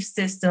 belief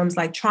systems,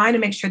 like trying to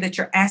make sure that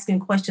you're asking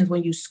questions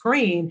when you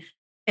screen.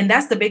 And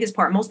that's the biggest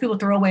part. Most people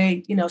throw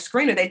away,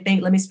 screener. They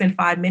think, let me spend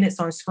 5 minutes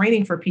on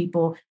screening for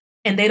people.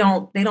 And they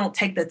don't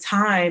take the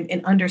time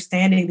in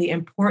understanding the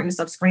importance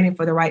of screening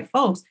for the right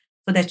folks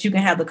so that you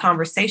can have the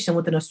conversation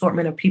with an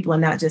assortment of people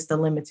and not just a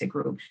limited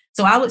group.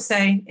 So I would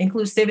say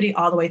inclusivity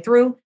all the way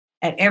through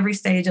at every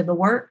stage of the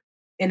work.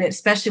 And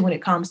especially when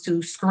it comes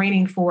to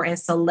screening for and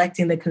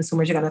selecting the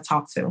consumers you're going to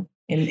talk to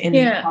in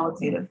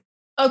qualitative.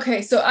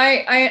 Okay. So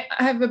I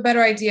have a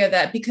better idea of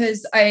that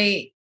because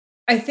I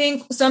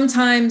think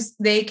sometimes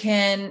they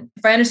can,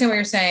 if I understand what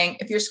you're saying,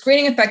 if you're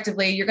screening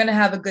effectively, you're going to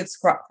have a good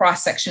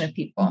cross section of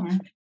people. Mm-hmm.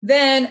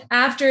 Then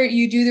after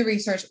you do the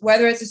research,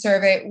 whether it's a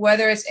survey,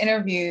 whether it's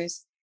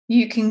interviews,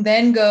 you can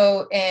then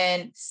go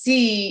and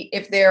see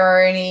if there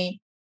are any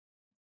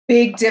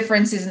big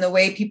differences in the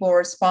way people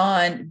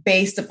respond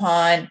based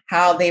upon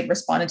how they've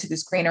responded to the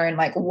screener and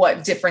like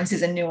what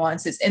differences and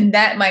nuances. And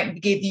that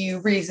might give you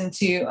reason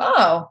to,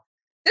 oh,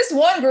 this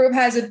one group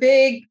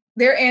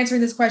they're answering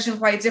this question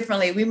quite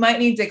differently. We might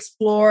need to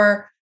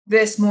explore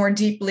this more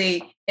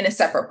deeply in a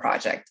separate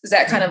project. Is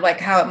that kind of like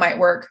how it might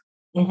work?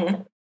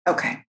 Mm-hmm.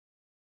 Okay.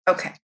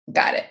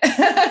 Got it.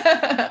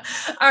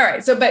 All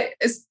right. So, but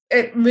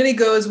it really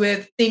goes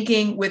with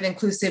thinking with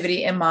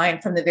inclusivity in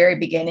mind from the very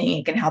beginning.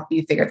 It can help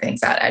you figure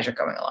things out as you're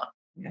going along.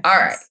 Yes. All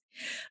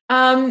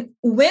right.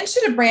 When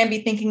should a brand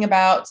be thinking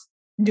about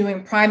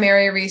doing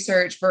primary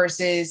research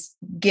versus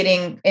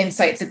getting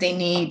insights that they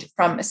need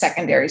from a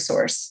secondary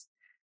source?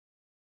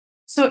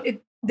 So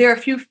there are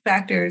a few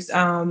factors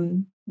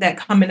that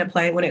come into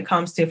play when it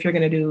comes to if you're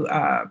going to do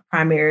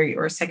primary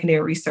or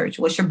secondary research.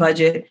 What's your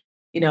budget?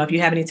 If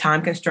you have any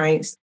time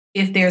constraints,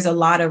 if there's a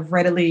lot of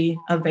readily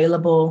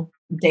available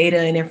data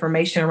and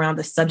information around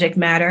the subject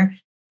matter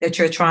that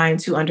you're trying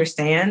to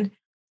understand,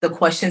 the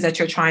questions that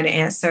you're trying to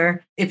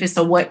answer, if it's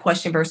a what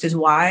question versus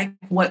why,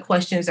 what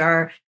questions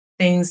are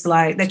things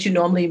like that you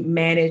normally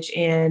manage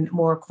in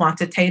more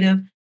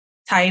quantitative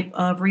type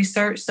of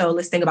research. So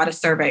let's think about a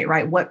survey,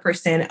 right? What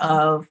percent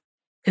of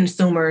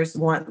consumers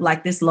want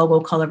like this logo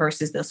color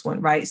versus this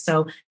one, right?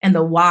 So, and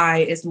the why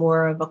is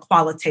more of a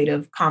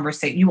qualitative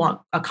conversation. You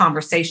want a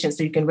conversation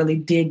so you can really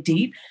dig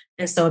deep.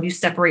 And so if you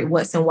separate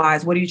what's and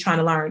whys, what are you trying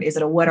to learn? Is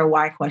it a what or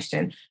why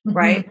question,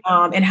 right?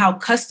 And how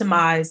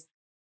customized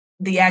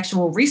the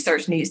actual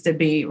research needs to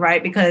be,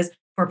 right? Because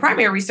for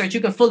primary research, you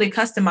can fully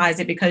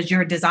customize it because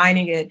you're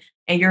designing it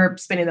and you're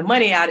spending the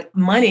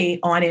money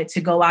on it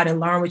to go out and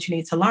learn what you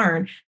need to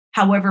learn.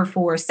 However,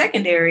 for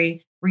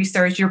secondary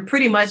research, you're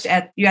pretty much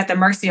at the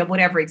mercy of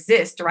whatever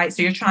exists, right?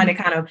 So you're trying to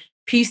kind of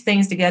piece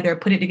things together,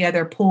 put it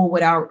together, pull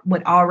what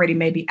already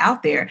may be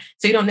out there.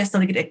 So you don't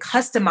necessarily get to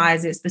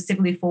customize it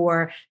specifically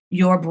for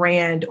your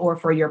brand or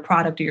for your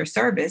product or your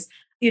service.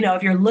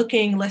 If you're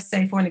looking, let's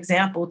say for an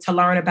example, to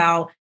learn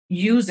about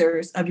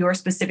users of your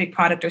specific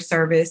product or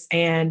service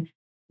and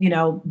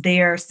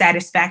their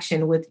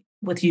satisfaction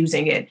with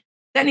using it,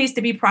 that needs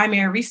to be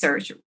primary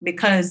research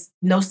because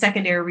no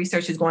secondary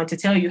research is going to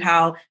tell you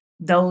how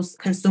those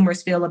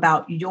consumers feel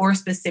about your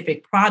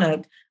specific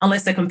product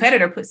unless a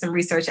competitor puts some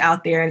research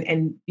out there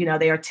and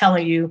they are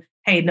telling you,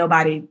 hey,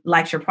 nobody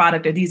likes your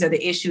product or these are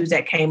the issues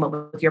that came up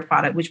with your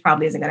product, which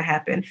probably isn't going to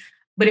happen.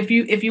 But if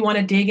you want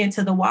to dig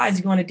into the whys,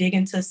 you want to dig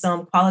into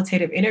some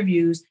qualitative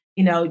interviews,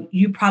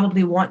 you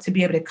probably want to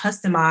be able to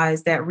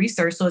customize that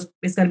research. So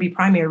it's going to be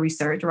primary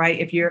research, right?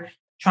 If you're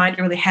trying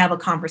to really have a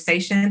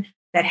conversation,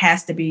 that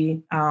has to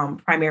be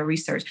primary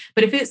research.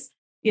 But if it's,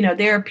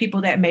 there are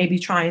people that may be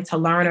trying to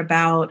learn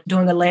about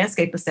doing a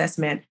landscape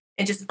assessment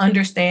and just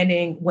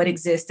understanding what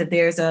exists. If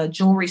there's a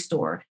jewelry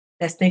store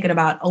that's thinking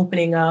about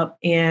opening up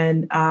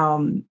in,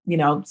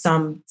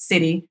 some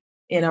city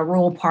in a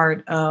rural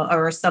part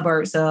or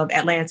suburbs of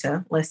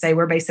Atlanta, let's say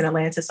we're based in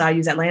Atlanta, so I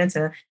use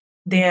Atlanta,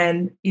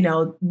 then,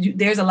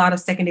 there's a lot of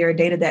secondary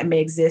data that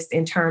may exist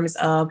in terms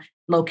of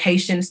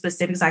location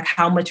specifics, like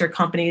how much are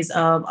companies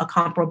of a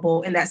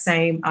comparable in that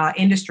same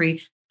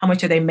industry, how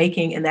much are they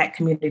making in that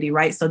community,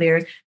 right? So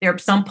there are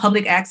some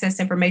public access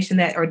information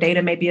that or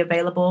data may be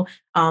available.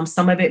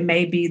 Some of it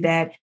may be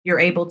that you're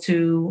able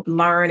to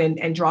learn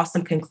and draw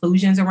some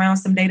conclusions around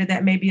some data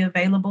that may be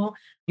available.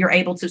 You're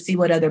able to see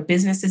what other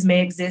businesses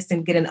may exist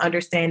and get an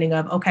understanding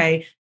of,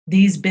 okay,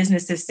 these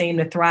businesses seem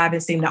to thrive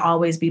and seem to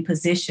always be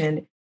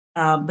positioned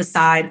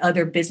beside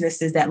other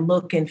businesses that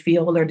look and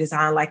feel or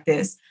design like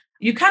this.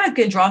 You kind of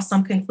can draw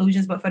some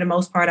conclusions, but for the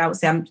most part, I would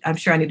say, I'm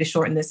sure I need to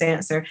shorten this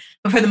answer,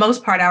 but for the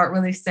most part, I would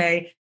really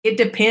say it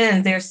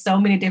depends. There's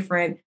so many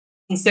different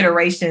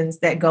considerations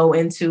that go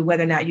into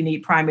whether or not you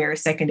need primary or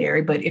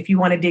secondary. But if you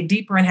want to dig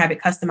deeper and have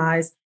it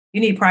customized, you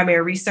need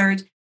primary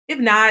research. If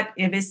not,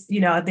 if it's,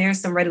 if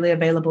there's some readily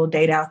available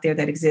data out there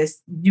that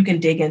exists, you can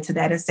dig into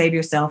that and save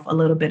yourself a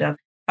little bit of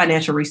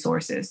financial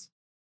resources.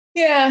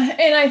 Yeah.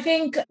 And I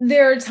think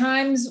there are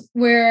times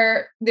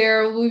where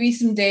there will be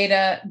some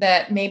data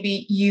that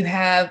maybe you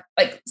have,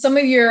 like some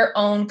of your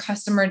own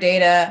customer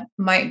data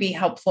might be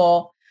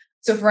helpful.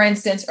 So for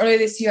instance, earlier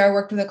this year, I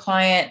worked with a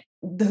client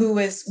who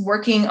was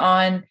working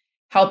on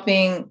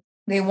helping,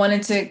 they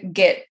wanted to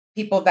get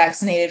people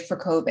vaccinated for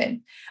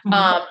COVID.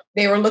 Mm-hmm.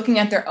 They were looking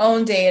at their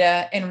own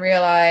data and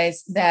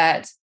realized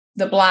that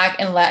the Black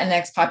and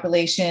Latinx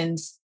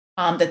populations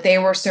that they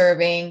were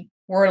serving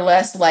were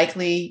less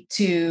likely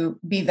to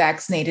be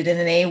vaccinated. And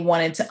they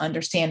wanted to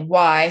understand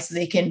why, so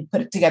they can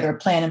put together a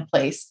plan in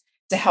place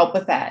to help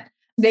with that.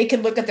 They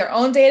can look at their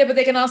own data, but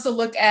they can also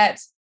look at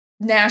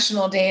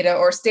national data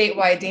or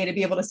statewide data,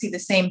 be able to see the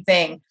same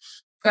thing.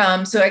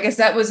 So I guess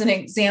that was an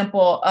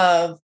example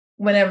of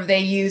whenever they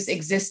use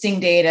existing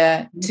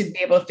data to be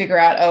able to figure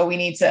out, oh, we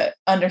need to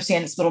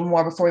understand this a little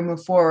more before we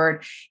move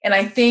forward. And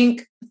I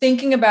think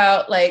thinking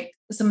about like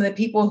some of the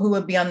people who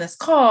would be on this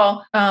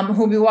call, who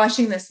will be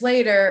watching this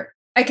later,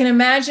 I can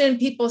imagine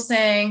people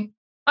saying,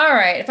 all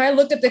right, if I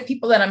looked at the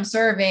people that I'm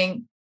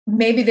serving,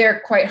 maybe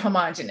they're quite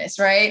homogenous,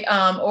 right?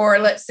 Or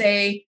let's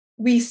say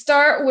we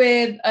start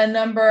with a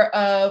number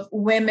of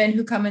women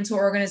who come into an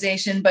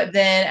organization, but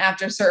then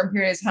after a certain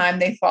period of time,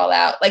 they fall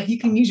out. Like you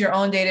can use your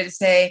own data to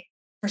say,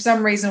 for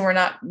some reason, we're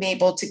not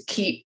able to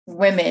keep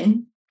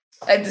women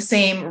at the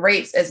same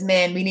rates as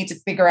men. We need to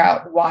figure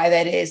out why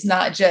that is,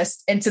 not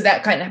just, and so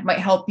that kind of might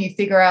help you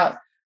figure out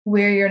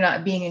where you're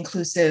not being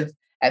inclusive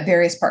at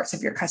various parts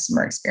of your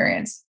customer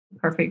experience.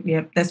 Perfect.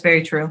 Yep. That's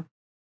very true.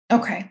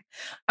 Okay.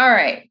 All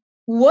right.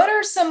 What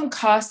are some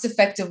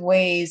cost-effective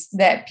ways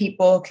that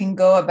people can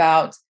go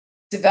about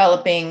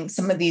developing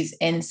some of these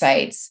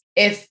insights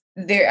if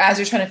they're, as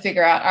you're trying to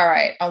figure out, all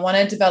right, I want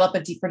to develop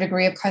a deeper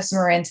degree of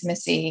customer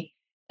intimacy.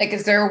 Like,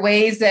 is there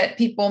ways that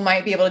people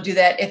might be able to do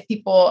that if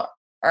people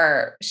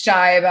are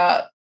shy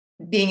about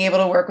being able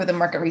to work with a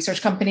market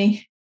research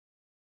company?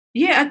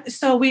 Yeah.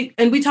 So we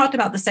talked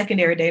about the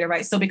secondary data,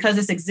 right? So because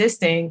it's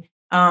existing,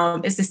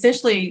 it's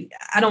essentially,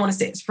 I don't want to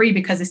say it's free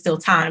because it's still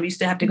time. You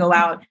still have to go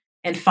out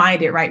and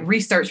find it, right?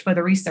 Research for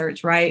the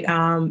research, right?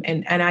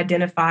 And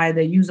identify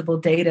the usable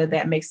data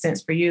that makes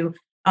sense for you.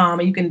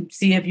 And you can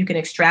see if you can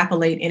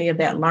extrapolate any of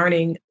that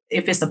learning,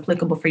 if it's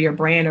applicable for your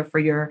brand or for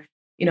your,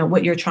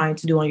 what you're trying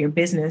to do on your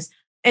business,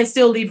 and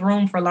still leave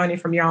room for learning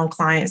from your own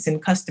clients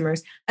and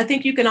customers. I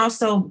think you can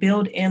also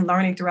build in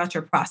learning throughout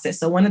your process.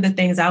 So one of the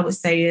things I would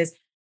say is,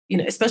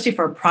 especially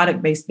for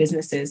product-based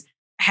businesses,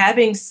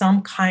 having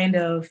some kind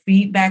of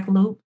feedback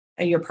loop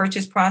in your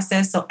purchase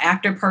process. So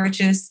after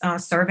purchase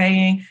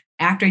surveying,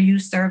 after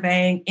use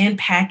surveying, in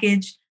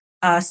package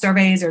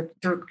surveys, or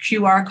through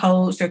QR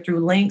codes or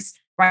through links,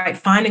 right?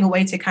 Finding a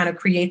way to kind of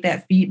create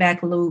that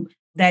feedback loop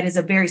that is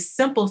a very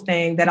simple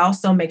thing that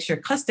also makes your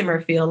customer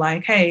feel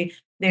like, hey,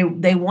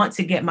 they want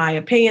to get my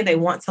opinion. They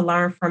want to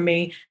learn from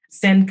me.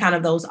 Send kind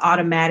of those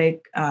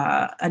automatic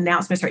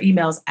announcements or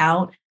emails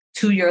out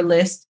to your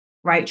list,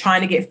 right?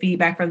 Trying to get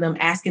feedback from them,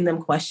 asking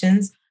them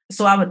questions.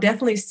 So I would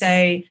definitely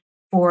say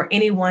for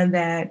anyone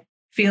that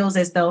feels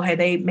as though, hey,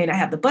 they may not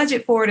have the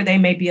budget for it, or they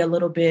may be a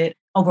little bit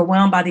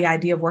overwhelmed by the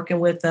idea of working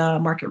with a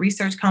market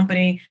research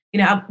company,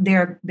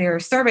 there are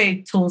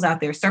survey tools out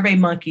there, Survey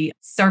Monkey,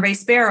 Survey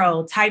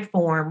Sparrow,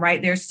 Typeform,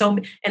 right? There's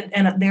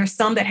and there's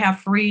some that have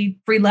free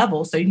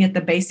levels. So you can get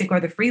the basic or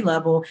the free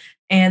level.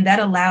 And that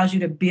allows you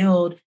to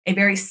build a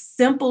very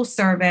simple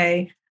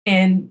survey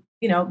and,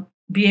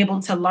 be able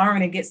to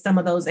learn and get some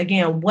of those,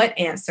 again, what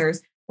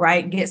answers,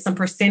 right? Get some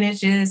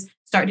percentages,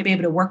 start to be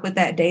able to work with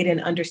that data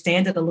and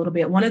understand it a little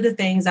bit. One of the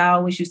things I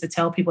always used to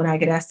tell people, and I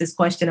get asked this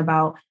question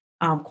about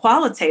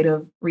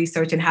qualitative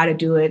research and how to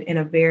do it in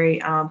a very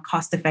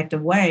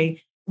cost-effective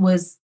way,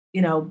 was,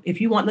 if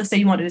you want, let's say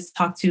you wanted to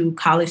talk to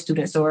college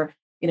students, or,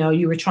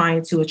 you were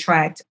trying to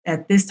attract,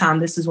 at this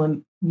time, this is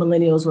when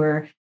millennials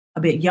were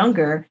a bit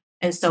younger.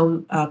 And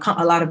so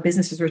a lot of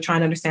businesses were trying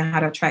to understand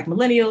how to attract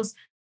millennials.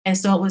 And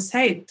so it was,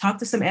 hey, talk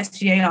to some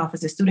SGA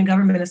offices, Student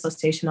Government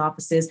Association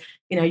offices.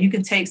 You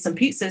can take some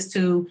pizzas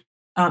to,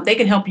 they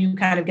can help you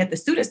kind of get the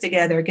students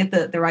together, get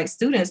the right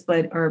students,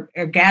 or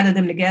gather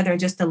them together, and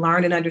just to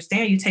learn and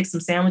understand. You take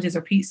some sandwiches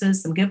or pizzas,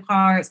 some gift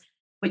cards,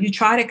 but you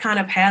try to kind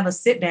of have a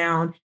sit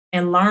down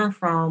and learn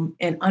from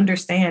and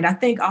understand. I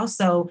think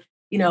also,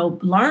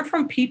 learn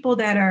from people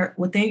that are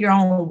within your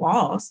own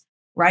walls,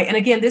 right? And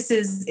again,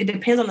 it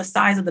depends on the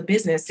size of the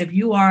business. If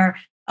you are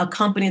a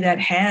company that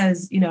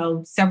has,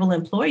 several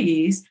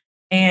employees,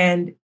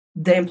 and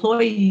the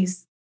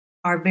employees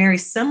are very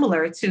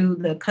similar to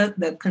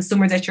the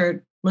consumers that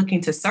you're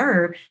looking to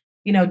serve,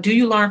 do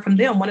you learn from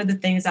them? One of the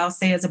things I'll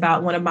say is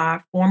about one of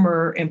my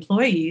former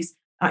employers,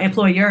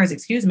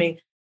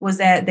 was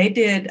that they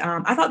did,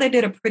 I thought they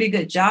did a pretty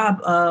good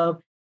job of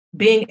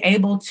being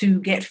able to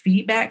get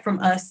feedback from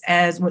us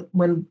as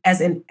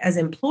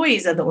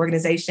employees of the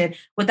organization,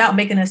 without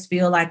making us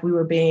feel like we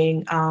were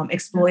being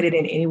exploited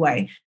in any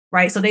way.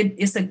 Right. So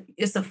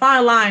it's a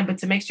fine line, but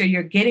to make sure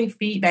you're getting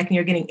feedback and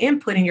you're getting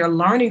input and you're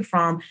learning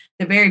from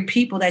the very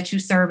people that you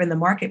serve in the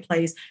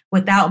marketplace,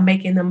 without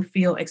making them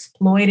feel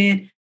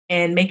exploited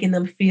and making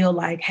them feel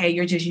like, hey,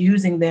 you're just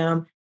using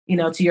them,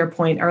 to your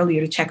point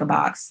earlier, to check a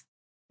box.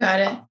 Got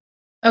it.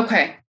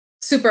 Okay.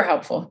 Super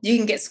helpful. You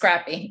can get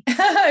scrappy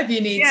if you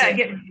need to. Yeah,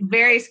 get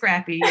very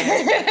scrappy.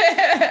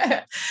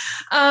 Yeah.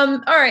 All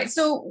right.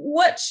 So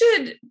what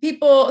should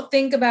people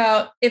think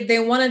about if they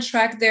want to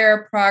track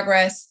their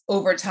progress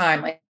over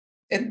time? Like,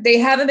 if they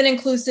haven't been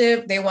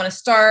inclusive, they want to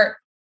start,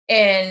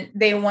 and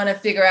they want to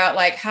figure out,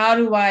 like, how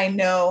do I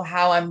know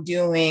how I'm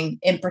doing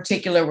in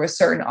particular with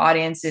certain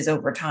audiences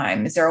over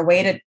time? Is there a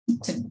way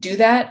to do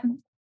that?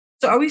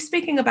 So are we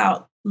speaking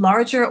about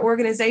larger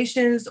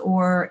organizations,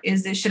 or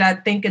should I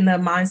think in the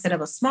mindset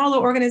of a smaller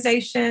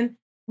organization?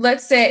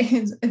 Let's say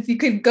if you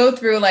could go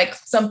through like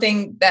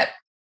something that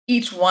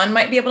each one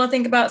might be able to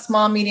think about: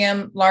 small,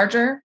 medium,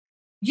 larger.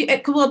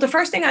 Yeah, well, the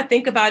first thing I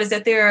think about is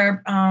that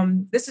there are,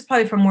 this is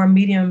probably for more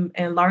medium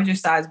and larger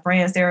size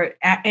brands. There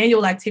are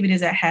annual activities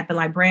that happen,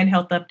 like brand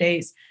health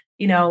updates.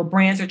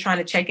 Brands are trying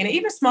to check in.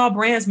 Even small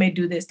brands may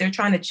do this. They're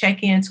trying to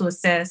check in to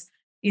assess,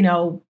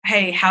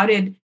 hey, how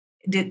did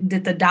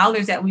the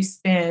dollars that we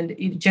spend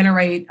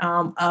generate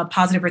a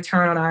positive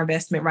return on our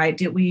investment, right?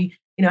 Did we,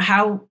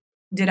 how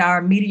did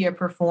our media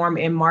perform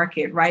in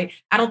market, right?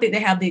 I don't think they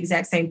have the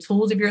exact same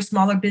tools if you're a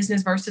smaller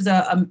business versus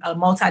a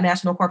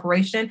multinational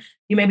corporation.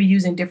 You may be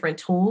using different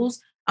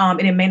tools,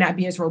 and it may not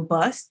be as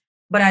robust.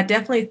 But I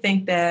definitely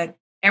think that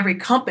every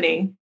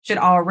company should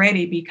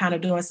already be kind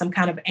of doing some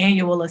kind of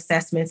annual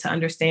assessment to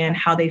understand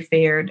how they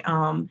fared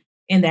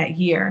in that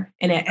year,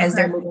 and as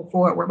they're moving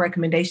forward, what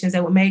recommendations they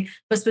would make.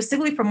 But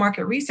specifically for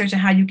market research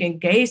and how you can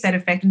gauge that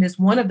effectiveness,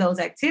 one of those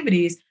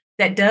activities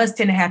that does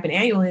tend to happen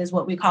annually is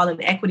what we call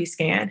an equity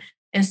scan.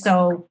 And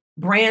so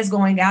brands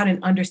going out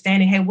and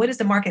understanding, hey, what does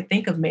the market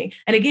think of me?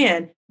 And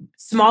again,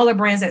 smaller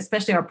brands that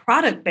especially are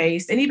product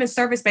based and even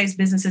service based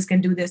businesses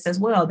can do this as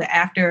well. The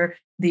after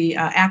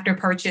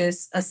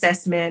purchase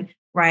assessment,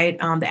 right?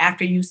 The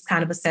after use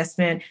kind of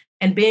assessment,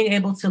 and being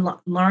able to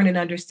learn and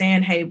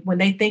understand, hey, when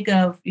they think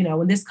of,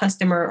 when this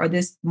customer or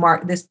this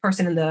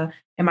person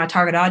in my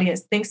target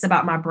audience thinks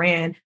about my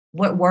brand,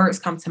 what words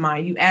come to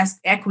mind? You ask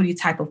equity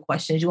type of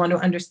questions. You want to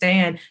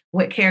understand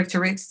what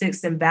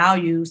characteristics and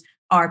values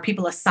are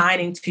people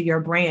assigning to your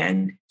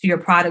brand, to your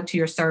product, to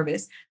your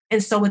service.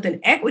 And so with an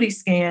equity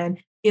scan,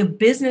 if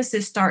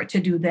businesses start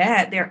to do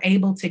that, they're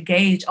able to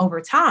gauge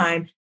over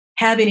time,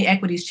 have any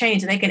equities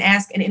change? And they can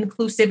ask an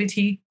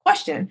inclusivity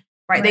question,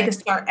 right? They can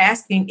start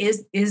asking,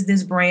 is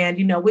this brand,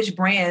 which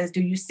brands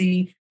do you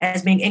see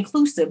as being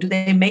inclusive? Do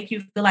they make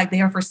you feel like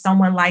they are for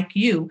someone like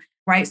you,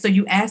 right? So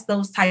you ask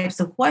those types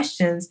of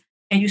questions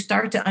and you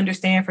start to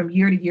understand from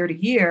year to year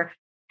to year,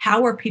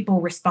 how are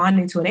people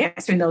responding to and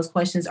answering those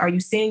questions? Are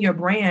you seeing your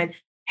brand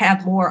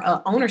have more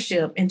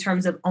ownership in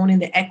terms of owning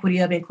the equity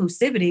of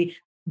inclusivity?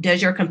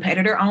 Does your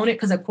competitor own it?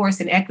 Because of course,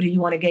 in equity, you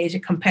want to gauge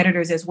your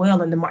competitors as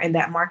well in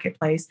that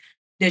marketplace.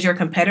 Does your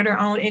competitor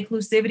own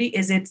inclusivity?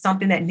 Is it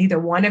something that neither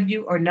one of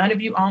you or none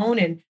of you own,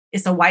 and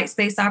it's a white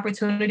space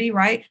opportunity,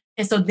 right?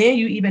 And so then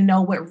you even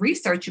know what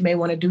research you may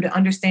want to do to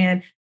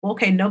understand,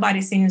 okay,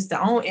 nobody seems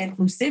to own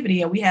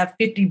inclusivity, and we have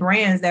 50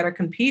 brands that are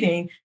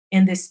competing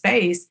in this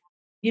space.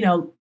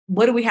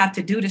 What do we have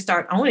to do to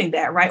start owning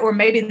that, right? Or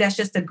maybe that's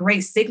just a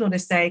great signal to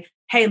say,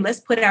 hey, let's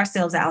put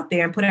ourselves out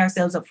there and put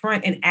ourselves up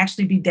front and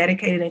actually be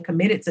dedicated and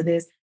committed to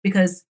this,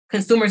 because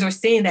consumers are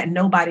seeing that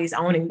nobody's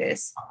owning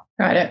this.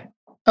 Got it.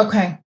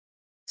 Okay.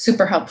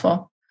 Super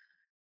helpful.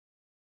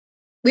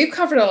 We've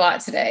covered a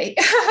lot today,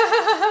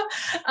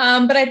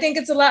 but I think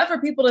it's a lot for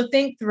people to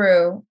think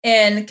through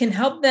and can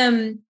help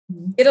them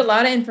get a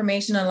lot of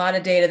information, a lot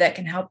of data that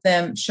can help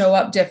them show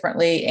up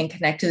differently and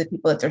connect to the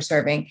people that they're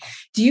serving.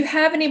 Do you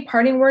have any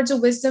parting words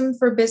of wisdom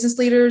for business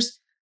leaders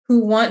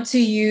who want to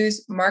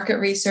use market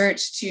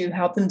research to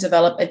help them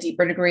develop a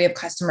deeper degree of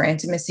customer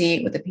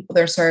intimacy with the people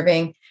they're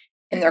serving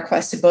in their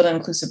quest to build an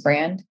inclusive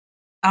brand?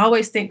 I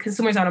always think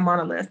consumers aren't a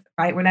monolith,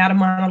 right? We're not a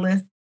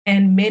monolith.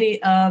 And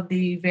many of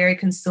the very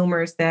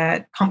consumers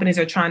that companies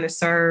are trying to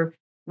serve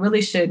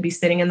really should be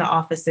sitting in the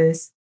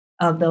offices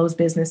of those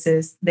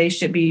businesses.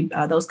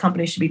 Those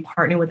companies should be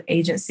partnering with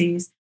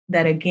agencies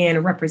that,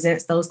 again,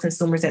 represents those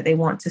consumers that they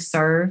want to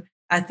serve.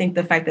 I think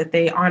the fact that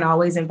they aren't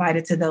always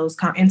invited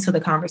to into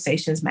the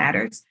conversations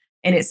matters.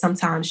 And it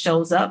sometimes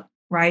shows up,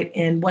 right,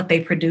 in what they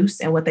produce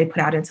and what they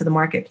put out into the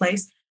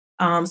marketplace.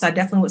 So I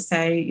definitely would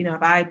say,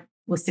 if I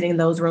was sitting in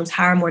those rooms,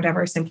 hire more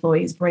diverse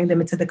employees, bring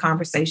them into the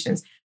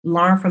conversations,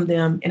 learn from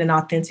them in an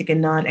authentic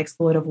and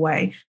non-exploitive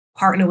way,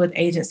 partner with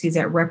agencies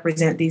that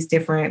represent these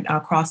different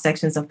cross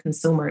sections of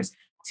consumers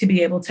to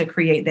be able to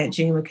create that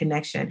genuine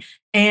connection.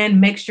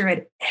 And make sure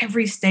at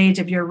every stage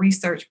of your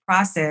research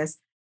process,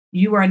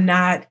 you are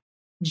not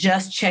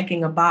just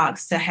checking a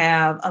box to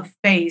have a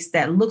face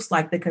that looks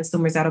like the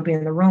consumers that'll be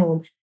in the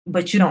room,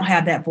 but you don't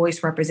have that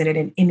voice represented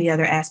in any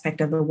other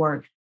aspect of the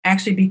work.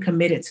 Actually be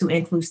committed to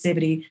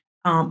inclusivity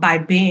by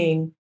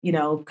being,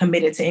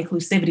 committed to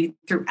inclusivity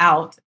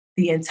throughout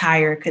the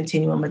entire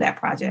continuum of that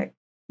project.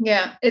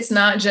 Yeah, it's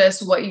not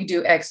just what you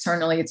do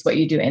externally, it's what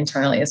you do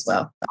internally as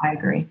well. I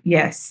agree.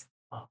 Yes.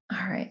 All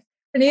right.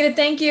 Renita,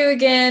 thank you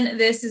again.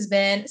 This has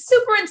been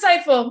super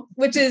insightful,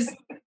 which is,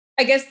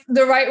 I guess,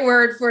 the right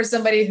word for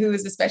somebody who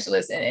is a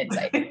specialist in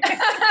insight.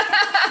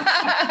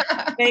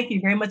 Thank you.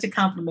 Very much a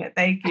compliment.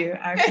 Thank you.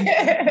 I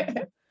appreciate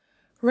it.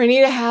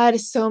 Renita had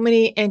so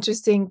many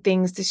interesting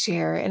things to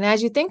share. And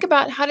as you think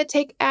about how to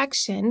take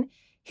action,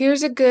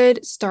 here's a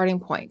good starting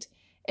point.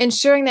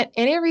 Ensuring that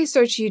any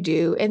research you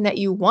do and that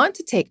you want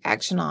to take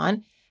action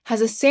on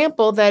has a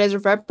sample that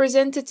is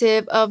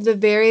representative of the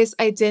various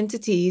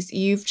identities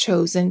you've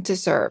chosen to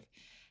serve.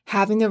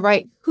 Having the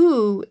right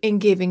who in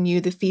giving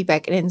you the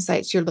feedback and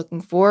insights you're looking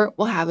for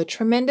will have a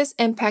tremendous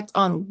impact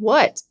on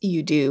what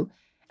you do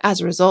as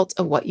a result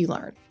of what you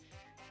learn.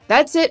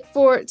 That's it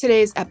for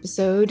today's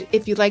episode.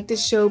 If you like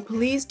this show,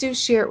 please do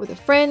share it with a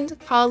friend,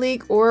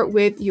 colleague, or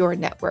with your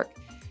network.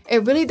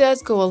 It really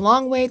does go a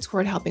long way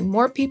toward helping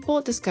more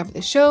people discover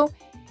the show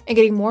and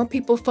getting more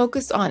people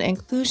focused on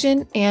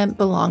inclusion and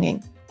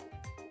belonging.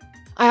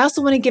 I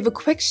also want to give a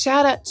quick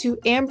shout out to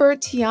Amber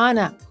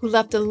Tiana, who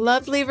left a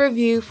lovely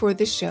review for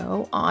the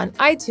show on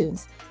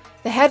iTunes.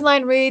 The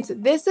headline reads,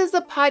 "This is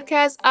the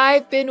podcast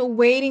I've been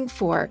waiting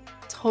for."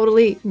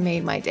 Totally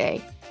made my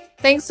day.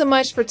 Thanks so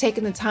much for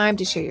taking the time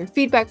to share your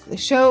feedback for the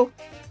show.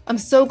 I'm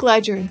so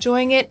glad you're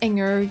enjoying it, and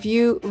your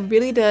review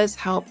really does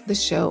help the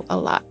show a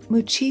lot.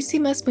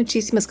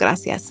 Muchísimas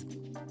gracias.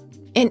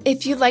 And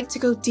if you'd like to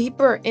go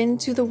deeper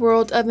into the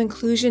world of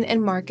inclusion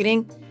and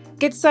marketing,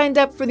 get signed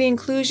up for the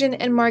Inclusion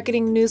and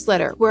Marketing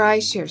newsletter, where I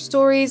share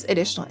stories,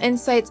 additional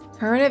insights,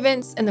 current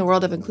events in the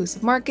world of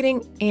inclusive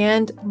marketing,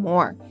 and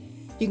more.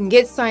 You can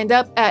get signed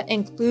up at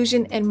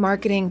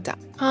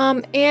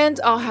inclusionandmarketing.com, and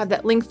I'll have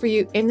that link for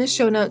you in the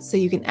show notes so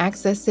you can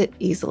access it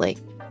easily.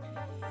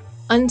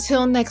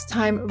 Until next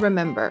time,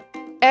 remember,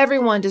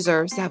 everyone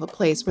deserves to have a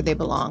place where they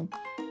belong.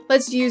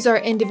 Let's use our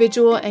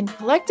individual and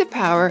collective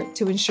power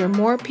to ensure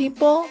more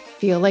people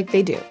feel like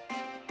they do.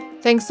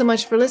 Thanks so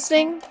much for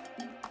listening.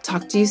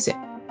 Talk to you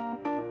soon.